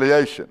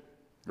reconciliation,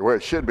 the way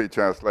it should be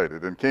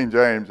translated. In King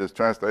James, it's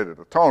translated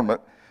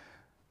atonement,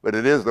 but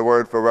it is the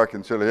word for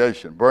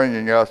reconciliation,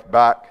 bringing us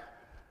back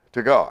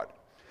to God.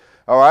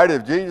 All right,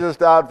 if Jesus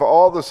died for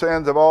all the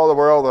sins of all the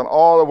world, then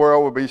all the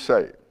world will be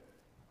saved.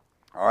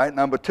 All right,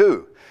 number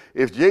two,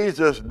 if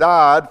Jesus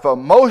died for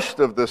most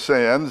of the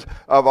sins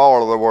of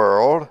all of the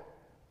world,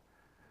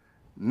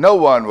 no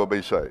one will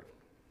be saved.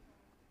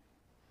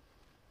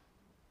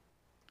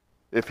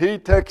 If he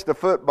takes the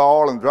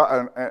football and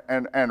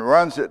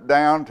runs it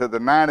down to the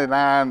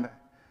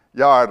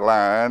 99-yard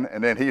line,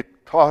 and then he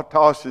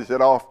tosses it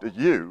off to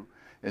you,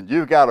 and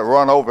you've got to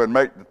run over and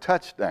make the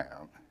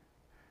touchdown,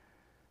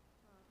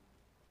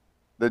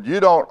 that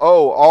you don't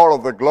owe all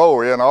of the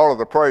glory and all of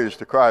the praise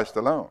to Christ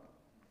alone.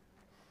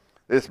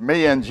 It's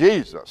me and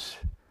Jesus.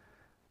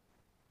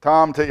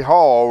 Tom T.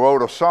 Hall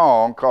wrote a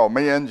song called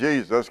Me and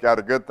Jesus Got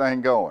a Good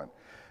Thing Going.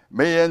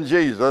 Me and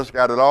Jesus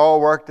got it all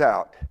worked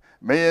out.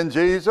 Me and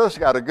Jesus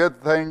got a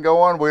good thing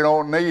going. We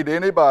don't need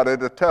anybody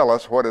to tell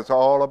us what it's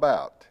all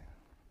about.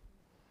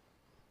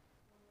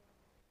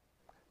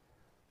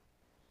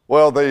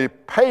 Well, the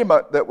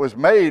payment that was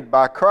made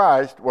by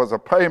Christ was a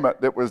payment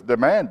that was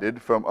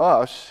demanded from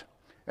us,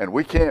 and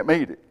we can't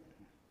meet it.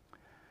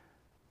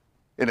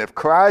 And if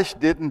Christ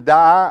didn't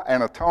die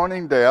an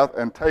atoning death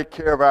and take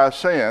care of our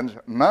sins,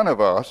 none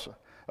of us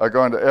are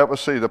going to ever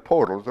see the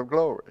portals of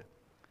glory.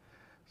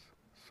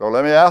 So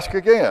let me ask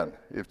again.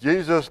 If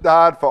Jesus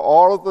died for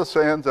all of the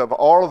sins of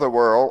all of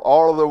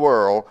the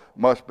world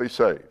must be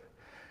saved.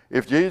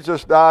 If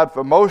Jesus died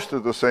for most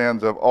of the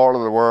sins of all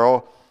of the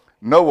world,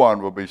 no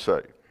one will be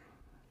saved.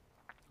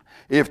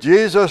 If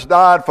Jesus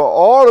died for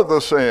all of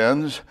the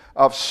sins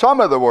of some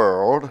of the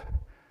world,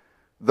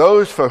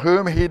 those for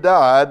whom he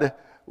died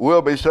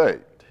will be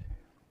saved.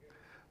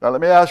 Now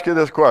let me ask you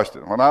this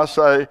question. When I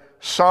say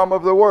some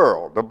of the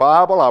world, the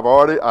Bible,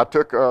 I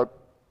took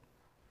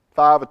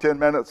 5 or 10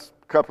 minutes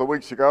a couple of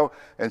weeks ago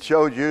and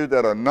showed you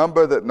that a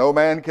number that no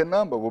man can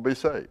number will be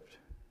saved.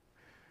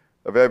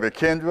 Of every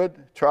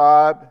kindred,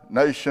 tribe,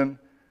 nation,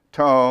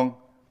 tongue,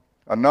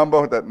 a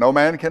number that no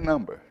man can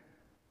number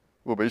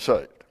will be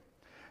saved.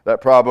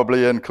 That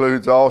probably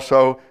includes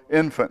also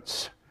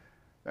infants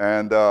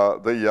and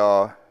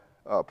the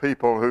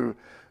people who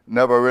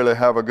never really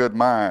have a good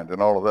mind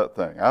and all of that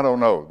thing. I don't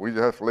know. We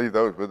just leave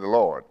those with the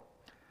Lord.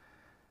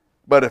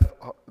 But if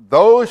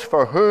those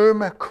for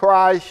whom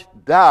Christ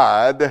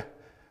died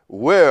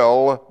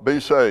will be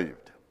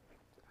saved.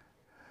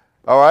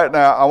 All right,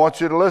 now I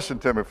want you to listen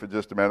to me for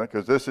just a minute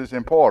because this is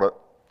important.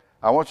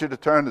 I want you to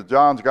turn to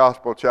John's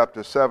Gospel,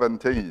 chapter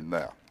 17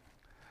 now.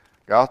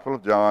 Gospel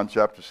of John,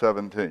 chapter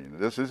 17.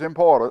 This is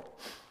important,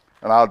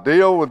 and I'll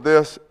deal with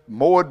this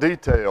more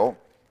detail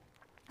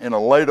in a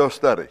later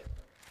study.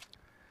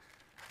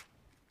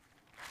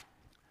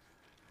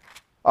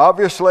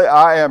 Obviously,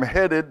 I am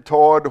headed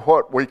toward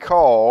what we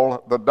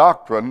call the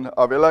doctrine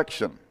of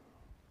election.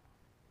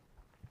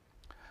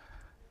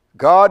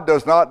 God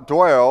does not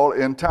dwell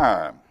in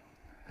time.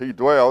 He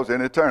dwells in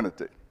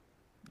eternity,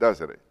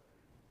 doesn't he?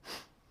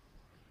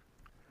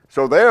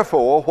 So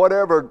therefore,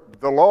 whatever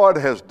the Lord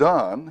has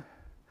done,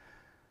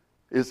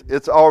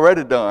 it's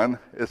already done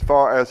as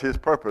far as his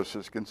purpose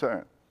is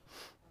concerned.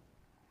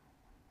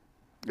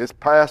 It's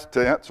past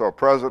tense or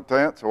present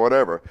tense or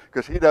whatever,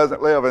 because he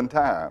doesn't live in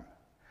time.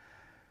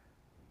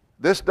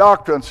 This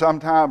doctrine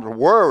sometimes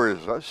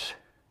worries us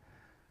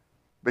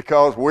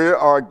because we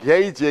are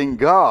gauging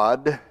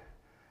God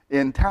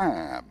in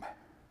time.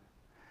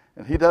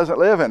 And he doesn't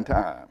live in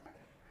time.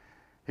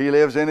 He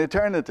lives in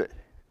eternity.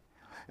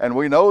 And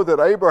we know that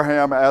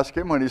Abraham asked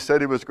him when he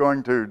said he was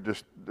going to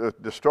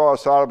destroy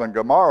Sodom and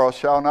Gomorrah,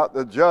 shall not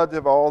the judge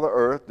of all the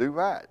earth do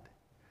right?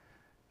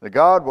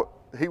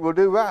 He will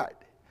do right.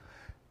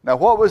 Now,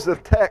 what was the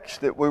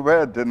text that we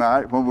read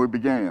tonight when we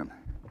began?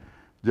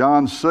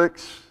 John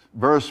 6,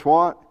 verse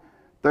what?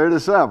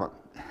 37.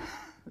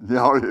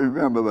 Y'all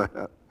remember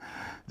that?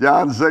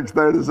 John 6,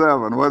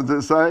 37. What does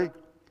it say?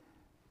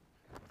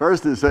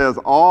 First it says,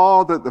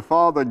 all that the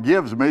Father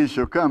gives me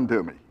shall come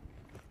to me.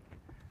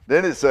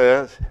 Then it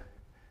says,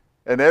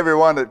 and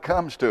everyone that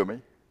comes to me,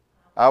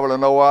 I will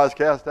in no wise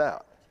cast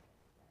out.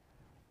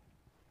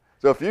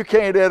 So if you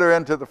can't enter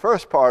into the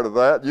first part of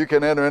that, you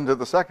can enter into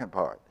the second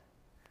part.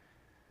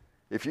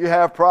 If you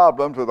have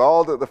problems with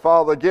all that the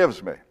Father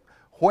gives me,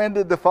 when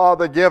did the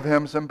Father give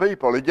him some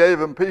people? He gave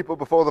him people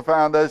before the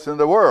foundation of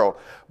the world.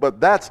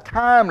 But that's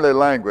timely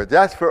language.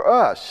 That's for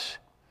us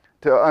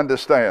to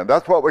understand.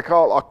 That's what we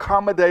call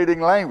accommodating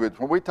language.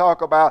 When we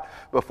talk about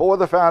before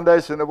the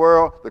foundation of the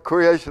world, the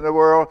creation of the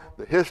world,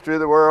 the history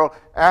of the world,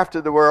 after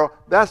the world,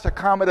 that's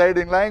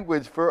accommodating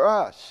language for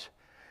us.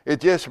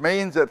 It just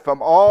means that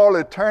from all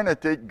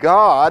eternity,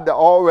 God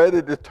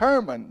already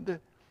determined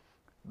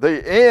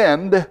the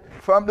end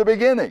from the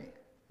beginning.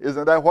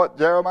 Isn't that what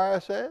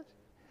Jeremiah says?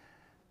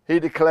 He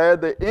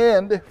declared the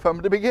end from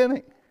the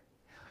beginning.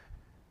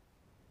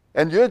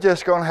 And you're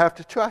just going to have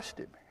to trust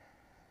him.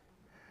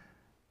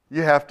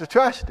 You have to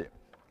trust him.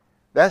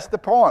 That's the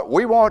point.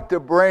 We want to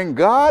bring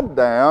God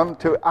down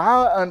to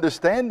our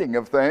understanding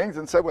of things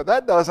and say, well,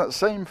 that doesn't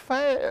seem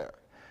fair.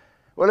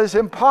 Well, it's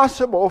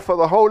impossible for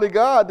the holy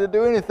God to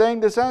do anything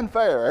that's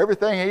unfair.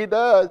 Everything he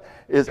does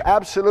is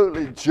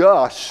absolutely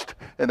just,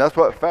 and that's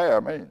what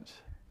fair means.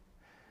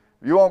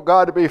 If you want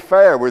God to be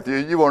fair with you,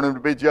 you want him to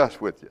be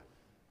just with you.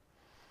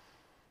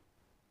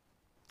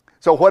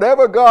 So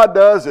whatever God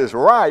does is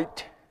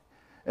right,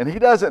 and he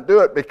doesn't do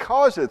it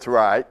because it's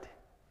right.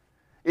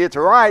 It's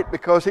right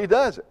because he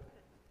does it.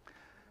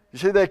 You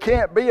see, there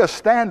can't be a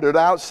standard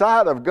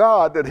outside of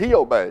God that he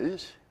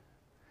obeys.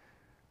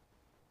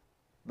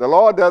 The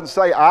Lord doesn't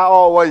say, I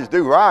always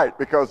do right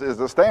because there's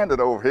a standard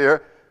over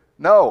here.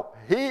 No,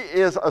 he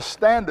is a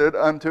standard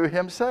unto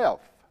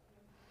himself.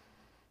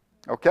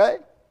 Okay?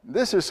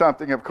 This is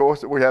something, of course,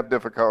 that we have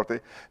difficulty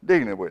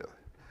dealing with.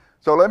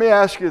 So let me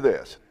ask you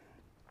this.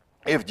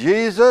 If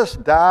Jesus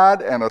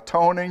died an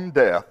atoning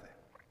death,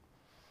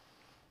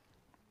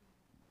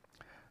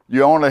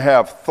 you only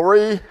have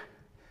three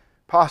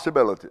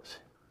possibilities.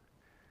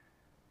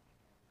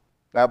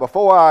 Now,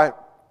 before I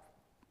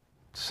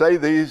say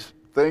these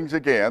things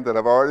again that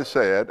I've already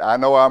said, I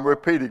know I'm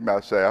repeating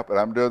myself, but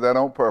I'm doing that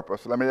on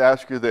purpose. Let me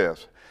ask you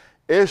this.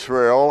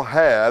 Israel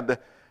had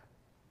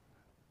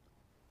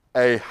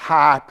a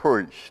high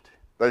priest.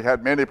 They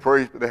had many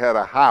priests, but they had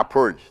a high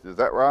priest. Is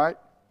that right?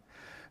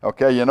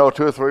 Okay, you know,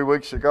 2 or 3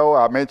 weeks ago,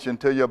 I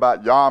mentioned to you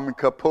about Yom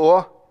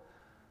Kippur,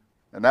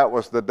 and that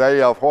was the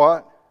day of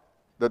what?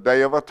 The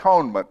Day of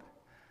Atonement.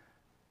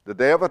 The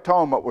Day of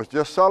Atonement was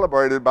just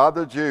celebrated by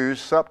the Jews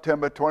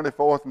September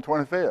 24th and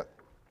 25th.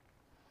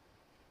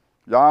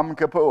 Yom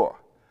Kippur.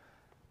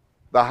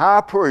 The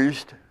high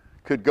priest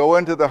could go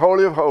into the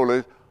Holy of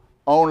Holies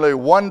only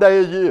one day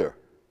a year,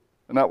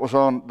 and that was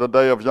on the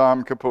day of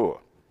Yom Kippur.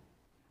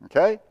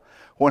 Okay?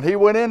 When he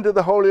went into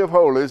the Holy of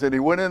Holies and he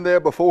went in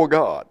there before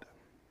God,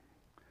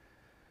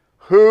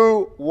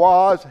 who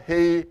was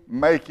he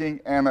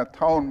making an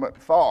atonement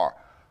for?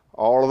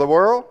 All of the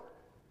world?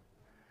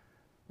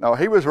 No,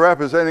 he was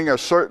representing a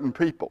certain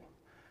people.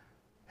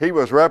 He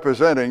was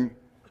representing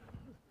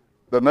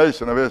the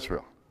nation of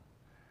Israel.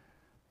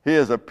 He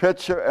is a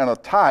picture and a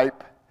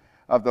type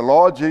of the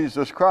Lord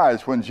Jesus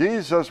Christ. When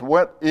Jesus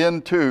when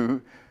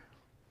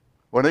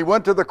he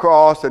went to the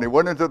cross and he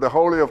went into the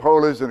Holy of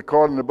Holies, and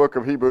according to the book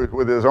of Hebrews,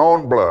 with his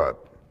own blood,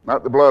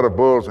 not the blood of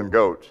bulls and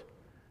goats,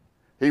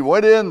 he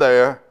went in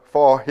there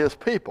for his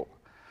people.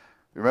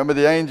 Remember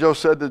the angel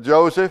said to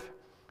Joseph,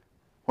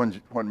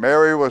 when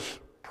Mary was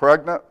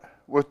pregnant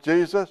with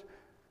Jesus,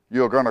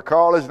 you're going to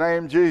call his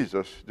name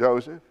Jesus,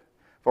 Joseph,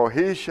 for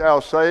he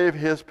shall save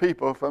his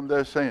people from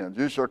their sins.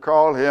 You shall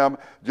call him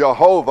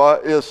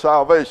Jehovah is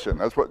salvation.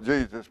 That's what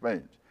Jesus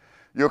means.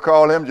 You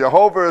call him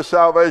Jehovah is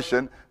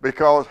salvation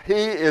because he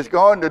is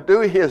going to do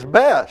his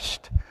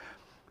best.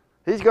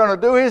 He's going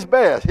to do his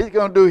best. He's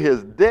going to do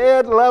his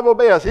dead level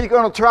best. He's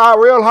going to try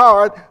real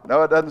hard.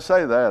 No, it doesn't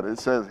say that. It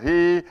says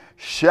he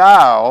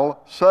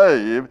shall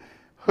save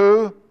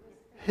who?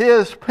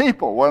 His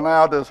people. Well,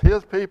 now, does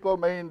his people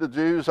mean the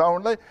Jews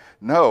only?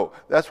 No.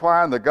 That's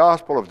why in the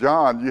Gospel of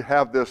John you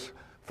have this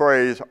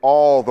phrase,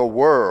 all the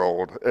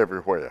world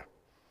everywhere.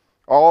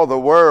 All the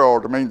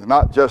world means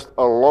not just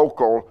a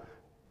local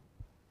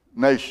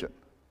nation,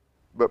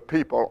 but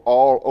people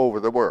all over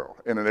the world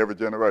and in every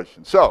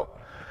generation. So,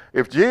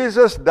 if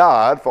Jesus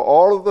died for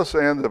all of the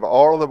sins of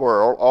all of the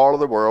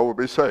world will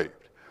be saved.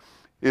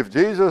 If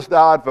Jesus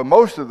died for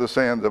most of the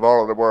sins of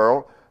all of the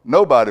world,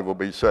 nobody will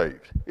be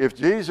saved. If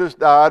Jesus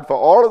died for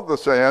all of the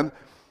sins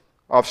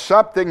of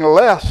something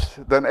less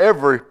than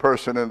every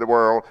person in the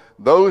world,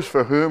 those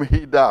for whom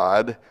he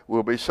died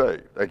will be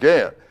saved.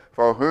 Again,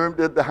 for whom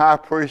did the high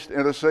priest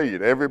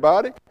intercede?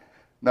 Everybody?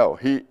 No,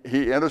 he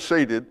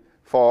interceded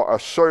for a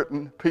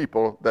certain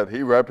people that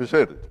he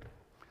represented.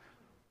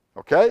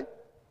 Okay?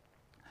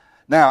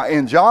 Now,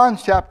 in John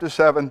chapter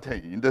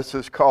 17, this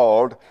is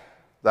called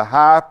the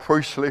high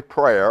priestly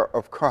prayer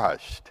of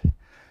Christ.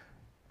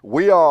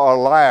 We are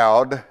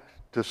allowed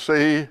to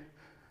see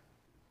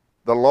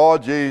the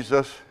Lord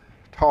Jesus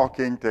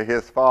talking to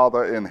his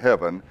Father in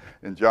heaven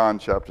in John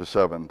chapter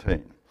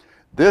 17.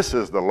 This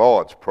is the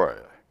Lord's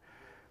Prayer.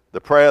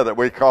 The prayer that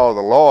we call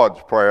the Lord's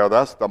Prayer,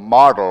 that's the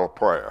model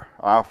prayer.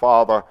 Our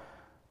Father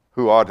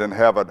who art in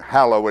heaven,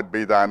 hallowed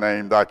be thy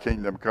name, thy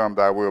kingdom come,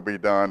 thy will be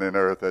done in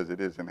earth as it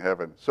is in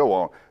heaven, so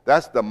on.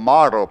 That's the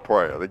model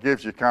prayer that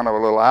gives you kind of a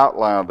little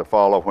outline to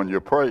follow when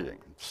you're praying.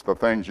 It's the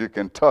things you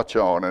can touch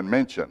on and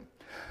mention.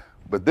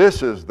 But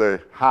this is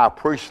the high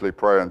priestly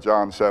prayer in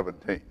John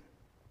 17.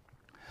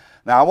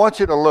 Now I want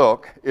you to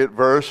look at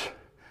verse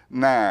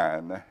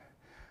 9.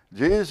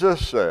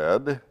 Jesus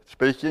said,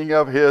 speaking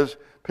of his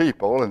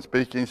people and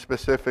speaking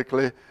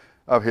specifically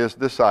of his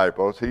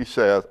disciples, he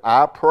says,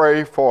 I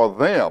pray for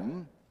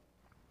them.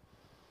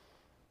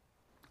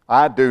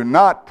 I do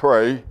not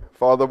pray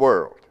for the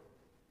world,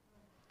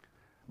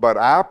 but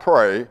I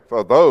pray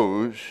for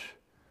those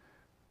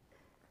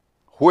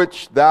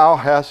which thou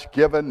hast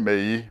given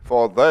me,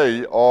 for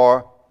they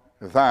are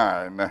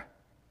thine.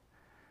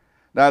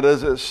 Now,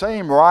 does it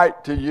seem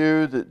right to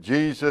you that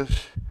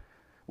Jesus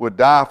would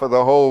die for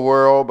the whole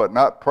world but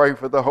not pray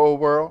for the whole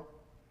world?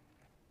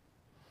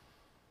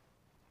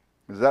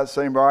 Does that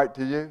seem right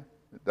to you?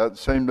 It doesn't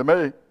seem to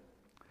me.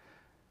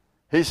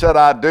 He said,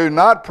 I do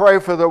not pray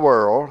for the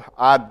world.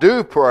 I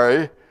do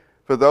pray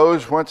for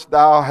those which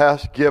thou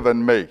hast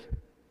given me.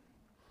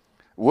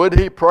 Would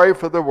he pray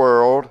for the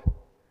world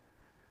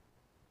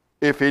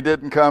if he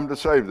didn't come to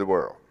save the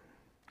world?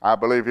 I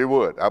believe he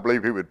would. I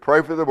believe he would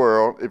pray for the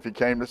world if he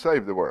came to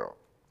save the world.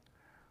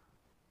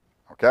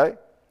 Okay?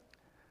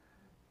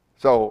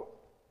 So,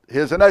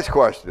 here's the next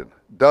question.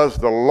 Does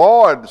the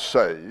Lord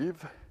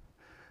save,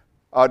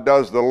 or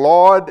does the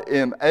Lord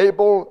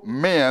enable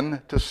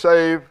men to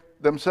save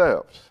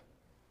themselves?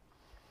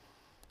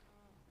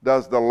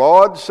 Does the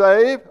Lord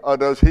save, or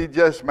does he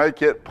just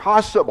make it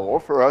possible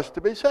for us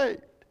to be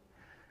saved?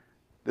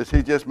 Does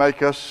he just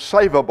make us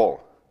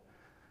savable?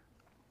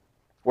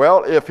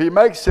 Well, if he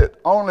makes it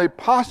only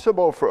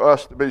possible for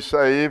us to be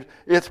saved,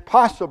 it's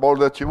possible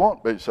that you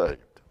won't be saved.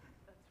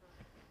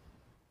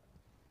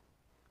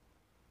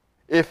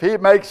 If he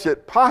makes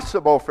it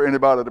possible for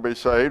anybody to be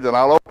saved, and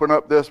I'll open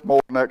up this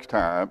more next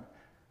time,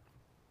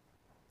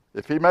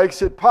 if he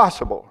makes it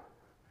possible,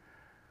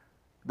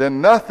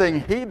 then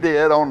nothing he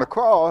did on the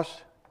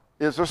cross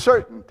is a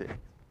certainty.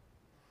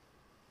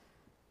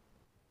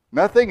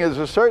 Nothing is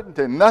a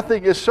certainty.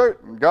 Nothing is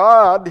certain.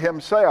 God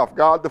himself,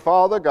 God the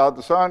Father, God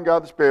the Son,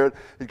 God the Spirit,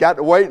 has got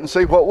to wait and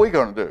see what we're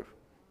going to do.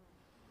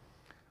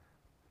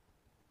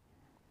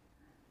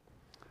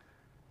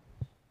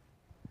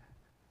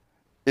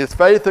 Is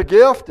faith a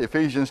gift?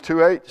 Ephesians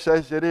 2:8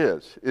 says it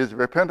is. Is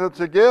repentance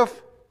a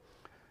gift?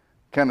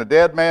 Can a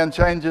dead man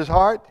change his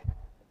heart?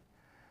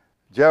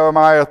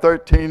 Jeremiah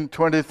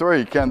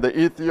 13:23, can the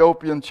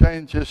Ethiopian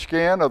change his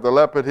skin or the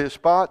leopard his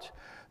spots?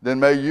 Then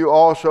may you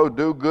also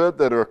do good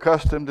that are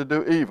accustomed to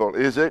do evil.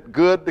 Is it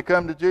good to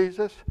come to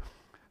Jesus?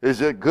 Is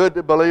it good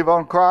to believe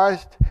on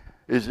Christ?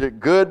 Is it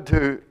good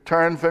to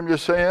turn from your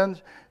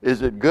sins?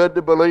 Is it good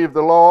to believe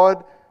the Lord?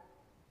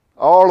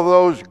 All of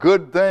those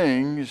good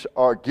things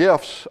are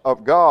gifts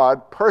of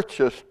God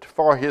purchased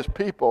for his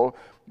people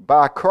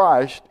by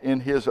Christ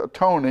in his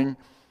atoning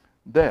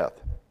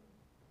death.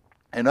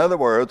 In other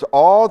words,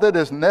 all that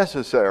is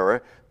necessary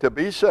to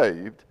be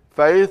saved,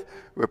 faith,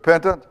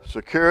 repentance,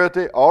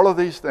 security, all of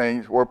these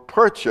things were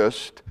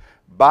purchased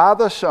by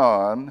the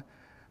Son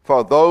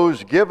for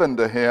those given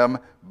to him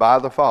by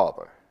the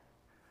Father.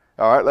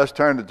 All right, let's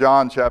turn to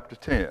John chapter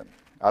 10.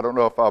 I don't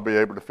know if I'll be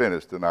able to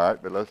finish tonight,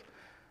 but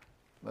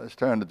let's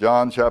turn to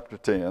John chapter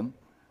 10.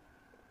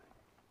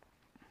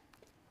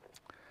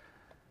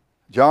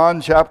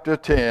 John chapter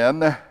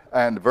 10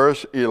 and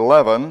verse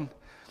 11.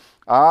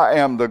 I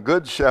am the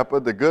good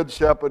shepherd. The good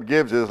shepherd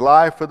gives his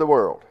life for the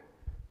world.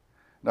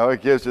 No, he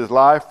gives his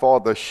life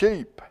for the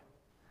sheep.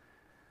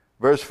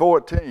 Verse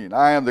 14.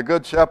 I am the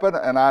good shepherd,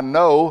 and I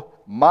know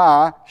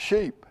my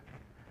sheep,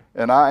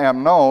 and I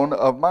am known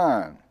of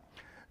mine.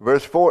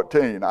 Verse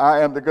 14. I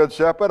am the good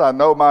shepherd. I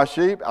know my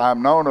sheep. I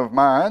am known of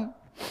mine.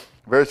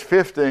 Verse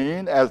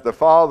 15. As the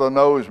Father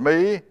knows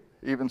me,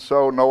 even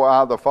so know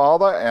I the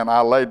Father, and I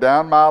lay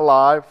down my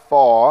life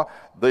for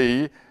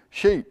the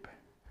sheep.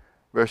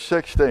 Verse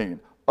 16,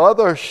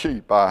 other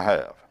sheep I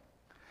have,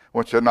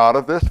 which are not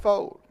of this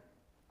fold.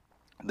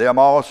 Them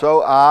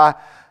also I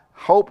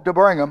hope to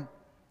bring them.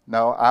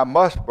 No, I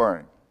must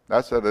bring.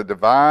 That's a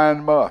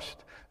divine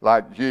must.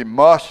 Like ye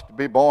must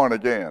be born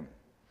again.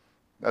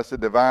 That's a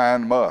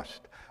divine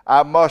must.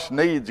 I must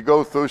needs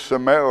go through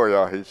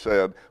Samaria, he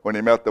said, when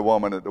he met the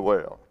woman at the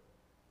well.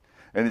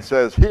 And he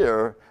says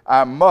here,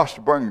 I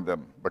must bring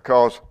them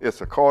because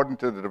it's according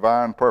to the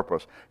divine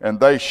purpose. And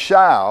they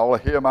shall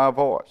hear my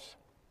voice.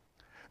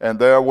 And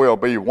there will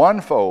be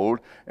one fold,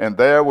 and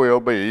there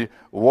will be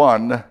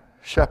one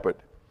shepherd.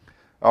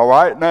 All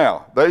right,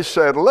 now, they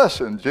said,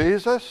 listen,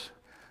 Jesus,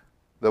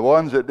 the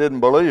ones that didn't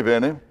believe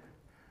in him,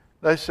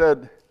 they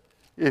said,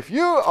 if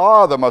you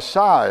are the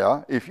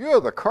Messiah, if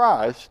you're the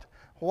Christ,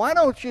 why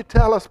don't you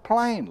tell us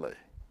plainly?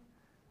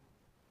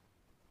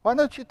 Why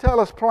don't you tell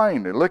us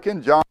plainly? Look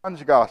in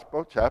John's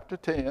Gospel, chapter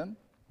 10,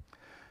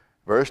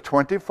 verse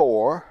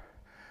 24.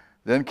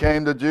 Then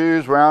came the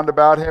Jews round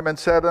about him and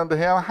said unto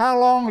him, how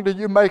long do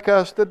you make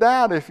us to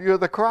doubt if you're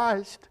the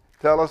Christ?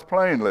 Tell us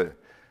plainly.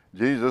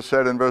 Jesus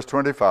said in verse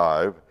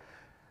 25,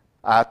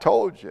 I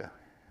told you.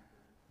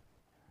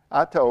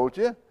 I told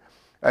you,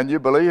 and you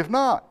believe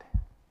not.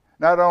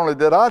 Not only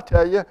did I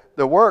tell you,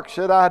 the works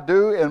that I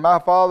do in my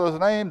Father's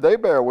name, they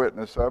bear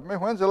witness of me.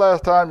 When's the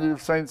last time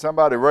you've seen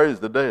somebody raise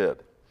the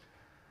dead?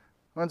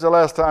 When's the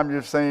last time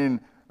you've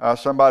seen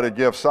somebody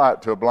give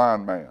sight to a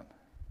blind man?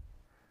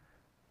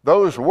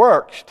 Those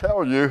works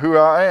tell you who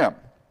I am.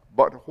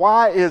 But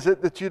why is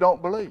it that you don't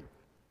believe?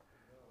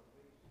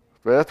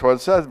 That's what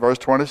it says, verse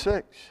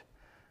 26.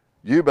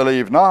 You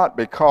believe not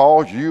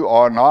because you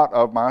are not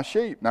of my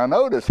sheep. Now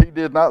notice, he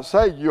did not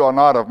say you are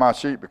not of my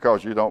sheep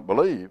because you don't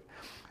believe.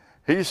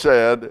 He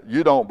said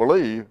you don't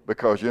believe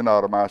because you're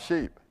not of my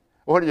sheep.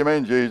 What do you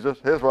mean, Jesus?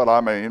 Here's what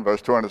I mean,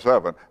 verse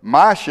 27.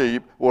 My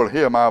sheep will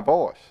hear my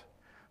voice.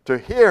 To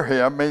hear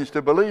him means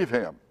to believe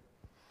him.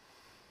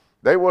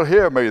 They will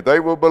hear me. They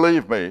will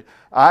believe me.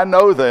 I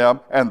know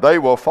them, and they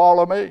will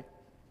follow me.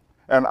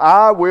 And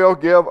I will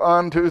give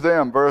unto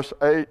them, verse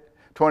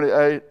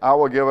 28, I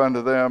will give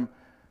unto them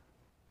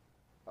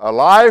a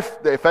life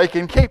if they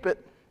can keep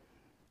it.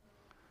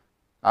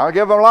 I'll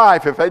give them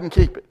life if they can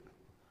keep it.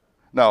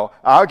 No,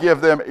 I'll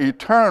give them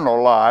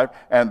eternal life,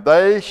 and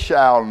they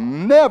shall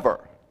never,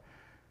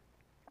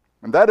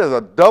 and that is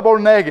a double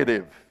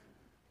negative.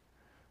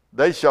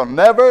 They shall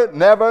never,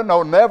 never,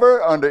 no,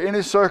 never, under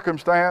any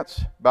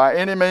circumstance, by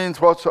any means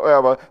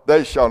whatsoever,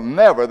 they shall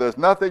never, there's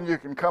nothing you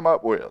can come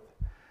up with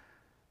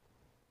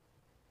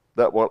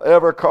that will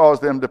ever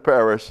cause them to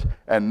perish,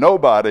 and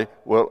nobody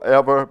will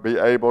ever be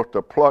able to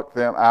pluck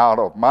them out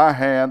of my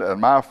hand, and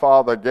my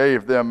Father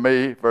gave them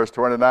me, verse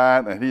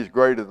 29, and he's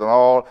greater than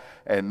all,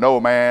 and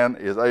no man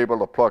is able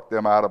to pluck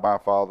them out of my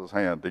Father's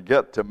hand. To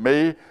get to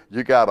me,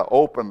 you got to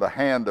open the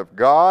hand of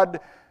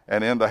God,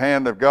 and in the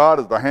hand of God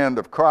is the hand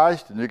of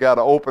Christ, and you got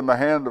to open the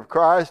hand of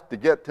Christ to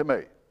get to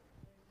me.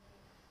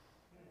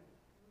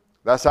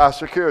 That's how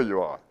secure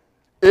you are.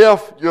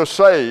 If you're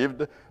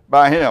saved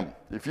by him.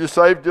 If you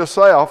saved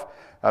yourself,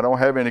 I don't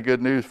have any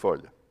good news for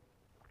you.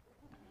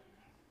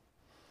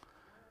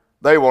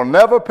 They will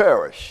never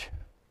perish.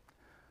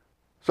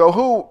 So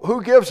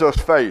who gives us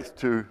faith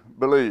to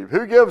believe?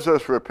 Who gives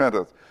us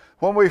repentance?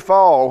 When we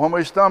fall, when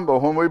we stumble,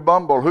 when we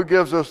bumble, who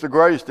gives us the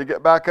grace to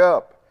get back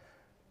up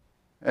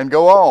and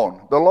go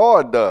on? The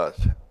Lord does.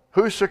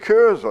 Who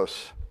secures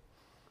us?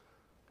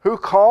 Who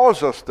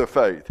calls us to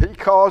faith? He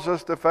calls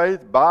us to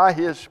faith by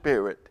his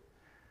Spirit.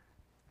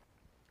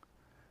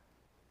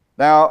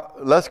 Now,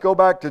 let's go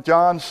back to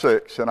John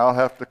 6, and I'll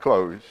have to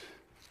close.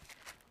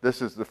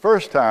 This is the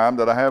first time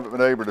that I haven't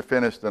been able to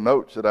finish the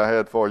notes that I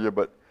had for you,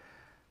 but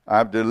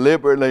I've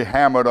deliberately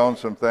hammered on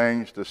some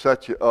things to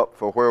set you up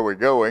for where we're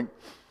going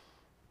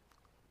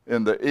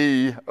in the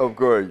E of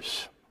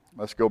grace.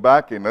 Let's go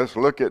back and let's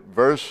look at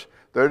verse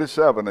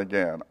 37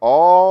 again.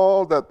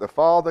 All that the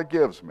Father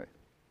gives me.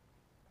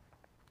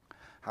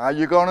 How are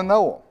you going to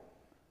know them?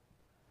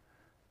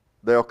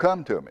 They'll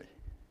come to me.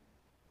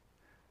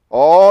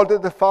 All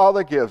that the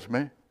Father gives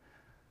me,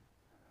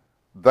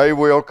 they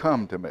will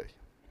come to me.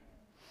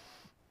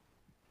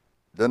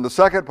 Then the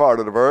second part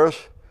of the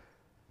verse,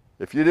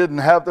 if you didn't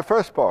have the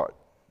first part,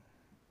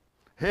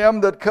 him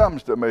that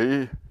comes to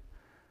me,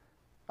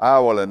 I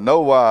will in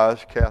no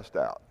wise cast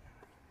out.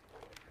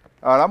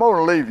 All right, I'm going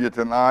to leave you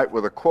tonight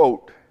with a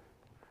quote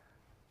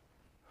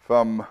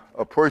from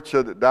a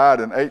preacher that died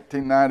in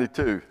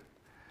 1892, you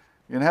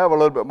can have a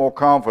little bit more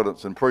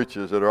confidence in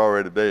preachers that are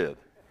already dead.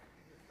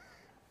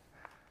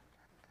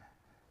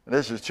 And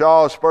this is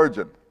Charles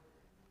Spurgeon.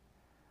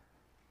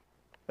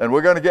 And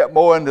we're going to get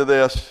more into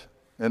this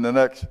in the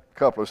next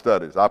couple of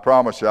studies. I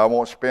promise you I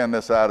won't spin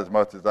this out as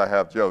much as I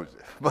have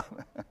Joseph.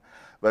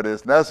 But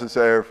it's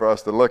necessary for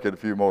us to look at a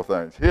few more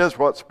things. Here's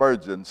what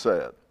Spurgeon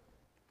said.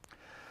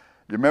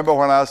 You remember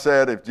when I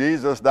said if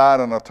Jesus died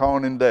an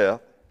atoning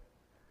death,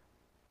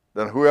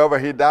 then whoever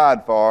he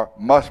died for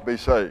must be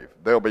saved.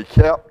 They'll be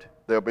kept,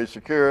 they'll be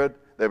secured,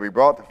 they'll be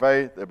brought to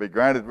faith, they'll be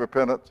granted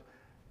repentance,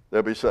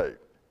 they'll be saved.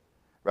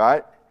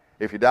 Right?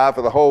 If you die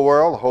for the whole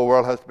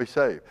world has to be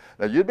saved.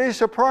 Now you'd be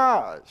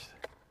surprised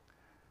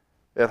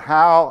at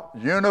how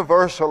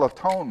universal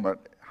atonement,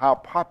 how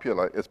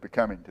popular it's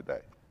becoming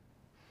today.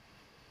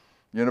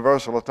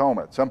 Universal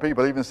atonement. Some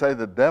people even say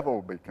the devil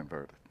will be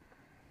converted.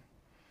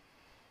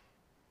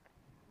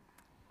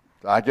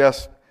 I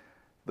guess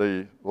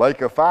the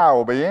lake of fire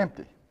will be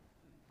empty.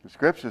 The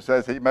scripture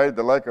says he made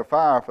the lake of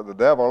fire for the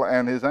devil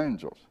and his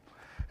angels.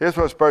 Here's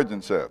what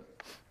Spurgeon said.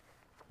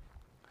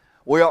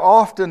 We are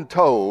often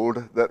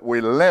told that we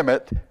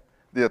limit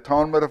the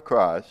atonement of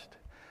Christ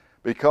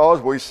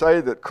because we say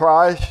that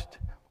Christ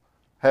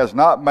has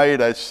not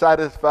made a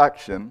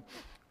satisfaction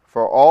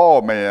for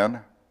all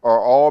men, or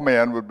all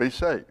men would be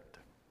saved.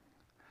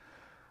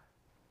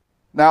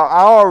 Now,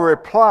 our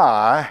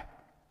reply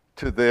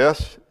to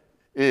this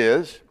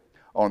is,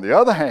 on the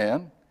other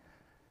hand,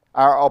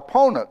 our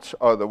opponents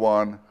are the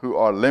one who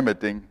are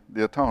limiting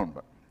the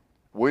atonement.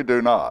 We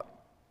do not.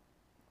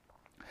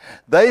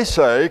 They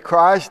say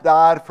Christ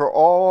died for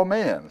all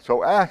men.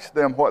 So ask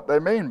them what they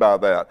mean by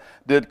that.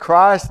 Did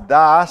Christ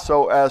die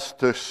so as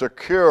to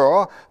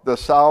secure the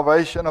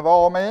salvation of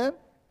all men?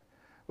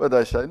 Well,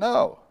 they say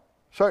no,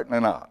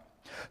 certainly not.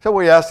 So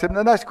we ask them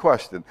the next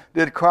question.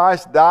 Did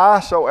Christ die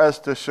so as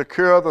to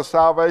secure the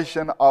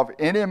salvation of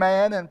any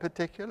man in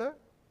particular?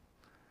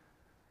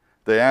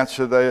 The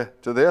answer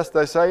to this,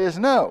 they say, is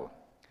no.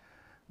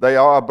 They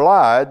are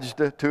obliged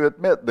to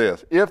admit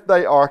this if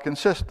they are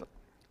consistent.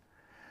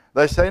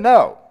 They say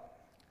no.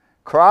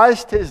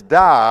 Christ has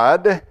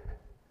died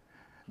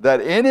that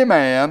any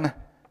man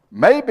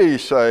may be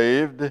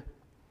saved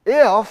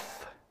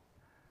if,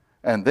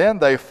 and then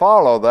they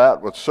follow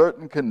that with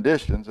certain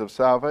conditions of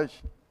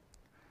salvation.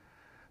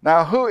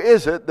 Now, who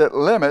is it that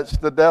limits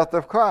the death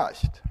of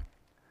Christ?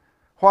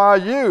 Why,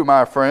 you,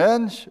 my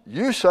friends,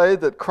 you say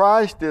that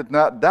Christ did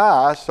not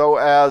die so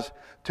as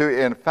to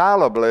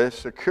infallibly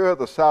secure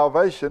the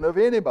salvation of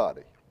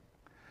anybody.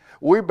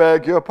 We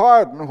beg your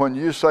pardon when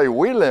you say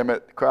we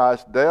limit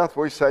Christ's death.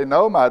 We say,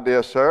 no, my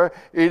dear sir,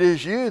 it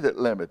is you that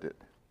limit it.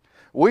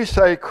 We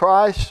say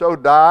Christ so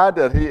died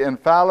that he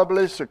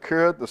infallibly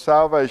secured the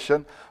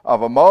salvation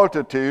of a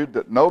multitude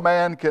that no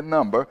man can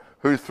number,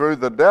 who through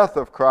the death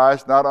of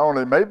Christ not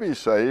only may be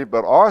saved,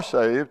 but are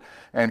saved,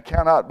 and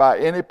cannot by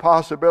any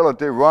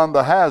possibility run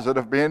the hazard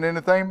of being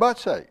anything but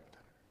saved.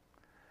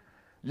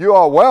 You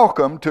are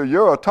welcome to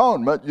your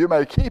atonement. You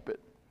may keep it.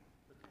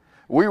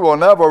 We will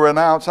never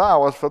renounce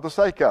ours for the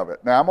sake of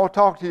it. Now, I'm going to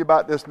talk to you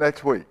about this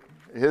next week.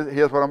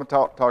 Here's what I'm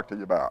going to talk to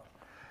you about.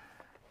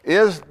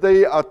 Is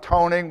the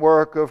atoning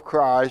work of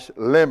Christ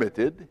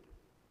limited?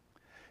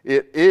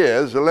 It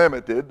is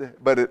limited,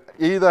 but it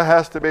either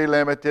has to be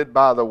limited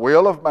by the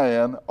will of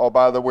man or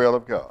by the will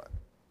of God.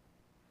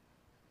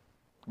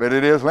 But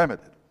it is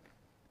limited.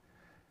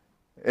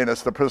 And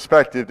it's the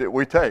perspective that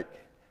we take.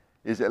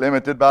 Is it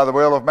limited by the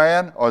will of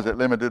man, or is it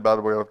limited by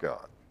the will of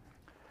God?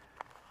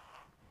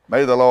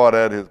 May the Lord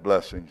add his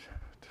blessings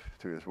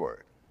to his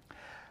word.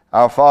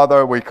 Our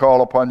Father, we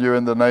call upon you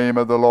in the name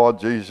of the Lord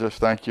Jesus.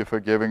 Thank you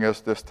for giving us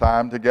this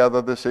time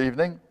together this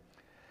evening.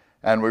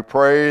 And we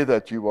pray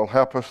that you will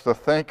help us to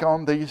think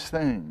on these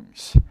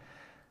things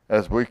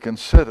as we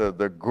consider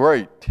the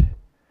great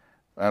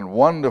and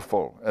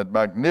wonderful and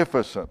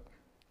magnificent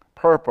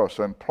purpose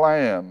and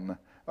plan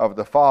of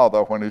the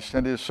Father when he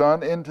sent his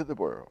Son into the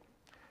world.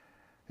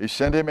 He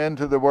sent him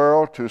into the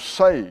world to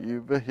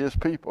save his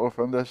people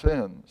from their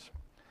sins.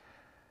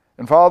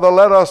 And Father,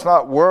 let us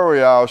not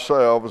worry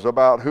ourselves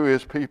about who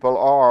his people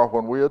are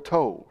when we are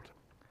told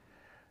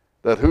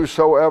that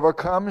whosoever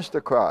comes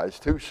to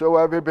Christ,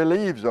 whosoever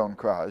believes on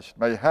Christ,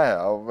 may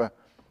have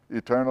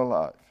eternal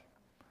life.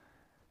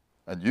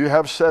 And you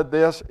have said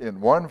this in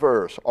one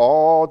verse,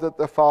 all that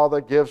the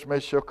Father gives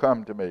me shall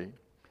come to me,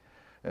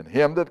 and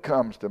him that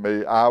comes to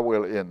me I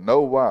will in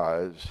no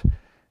wise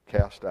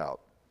cast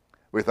out.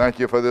 We thank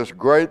you for this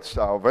great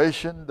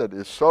salvation that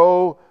is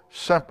so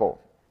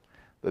simple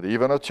that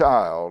even a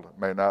child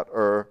may not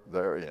err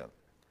therein.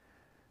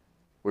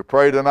 We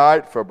pray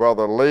tonight for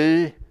Brother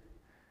Lee,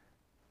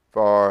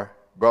 for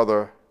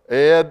Brother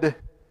Ed,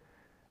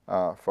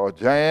 for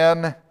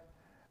Jan,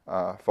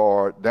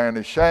 for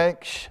Danny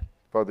Shanks,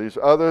 for these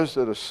others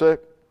that are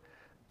sick.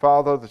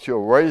 Father, that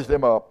you'll raise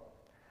them up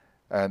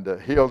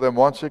and heal them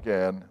once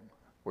again.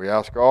 We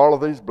ask all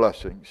of these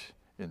blessings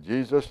in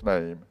Jesus'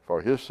 name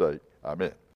for his sake. Amen.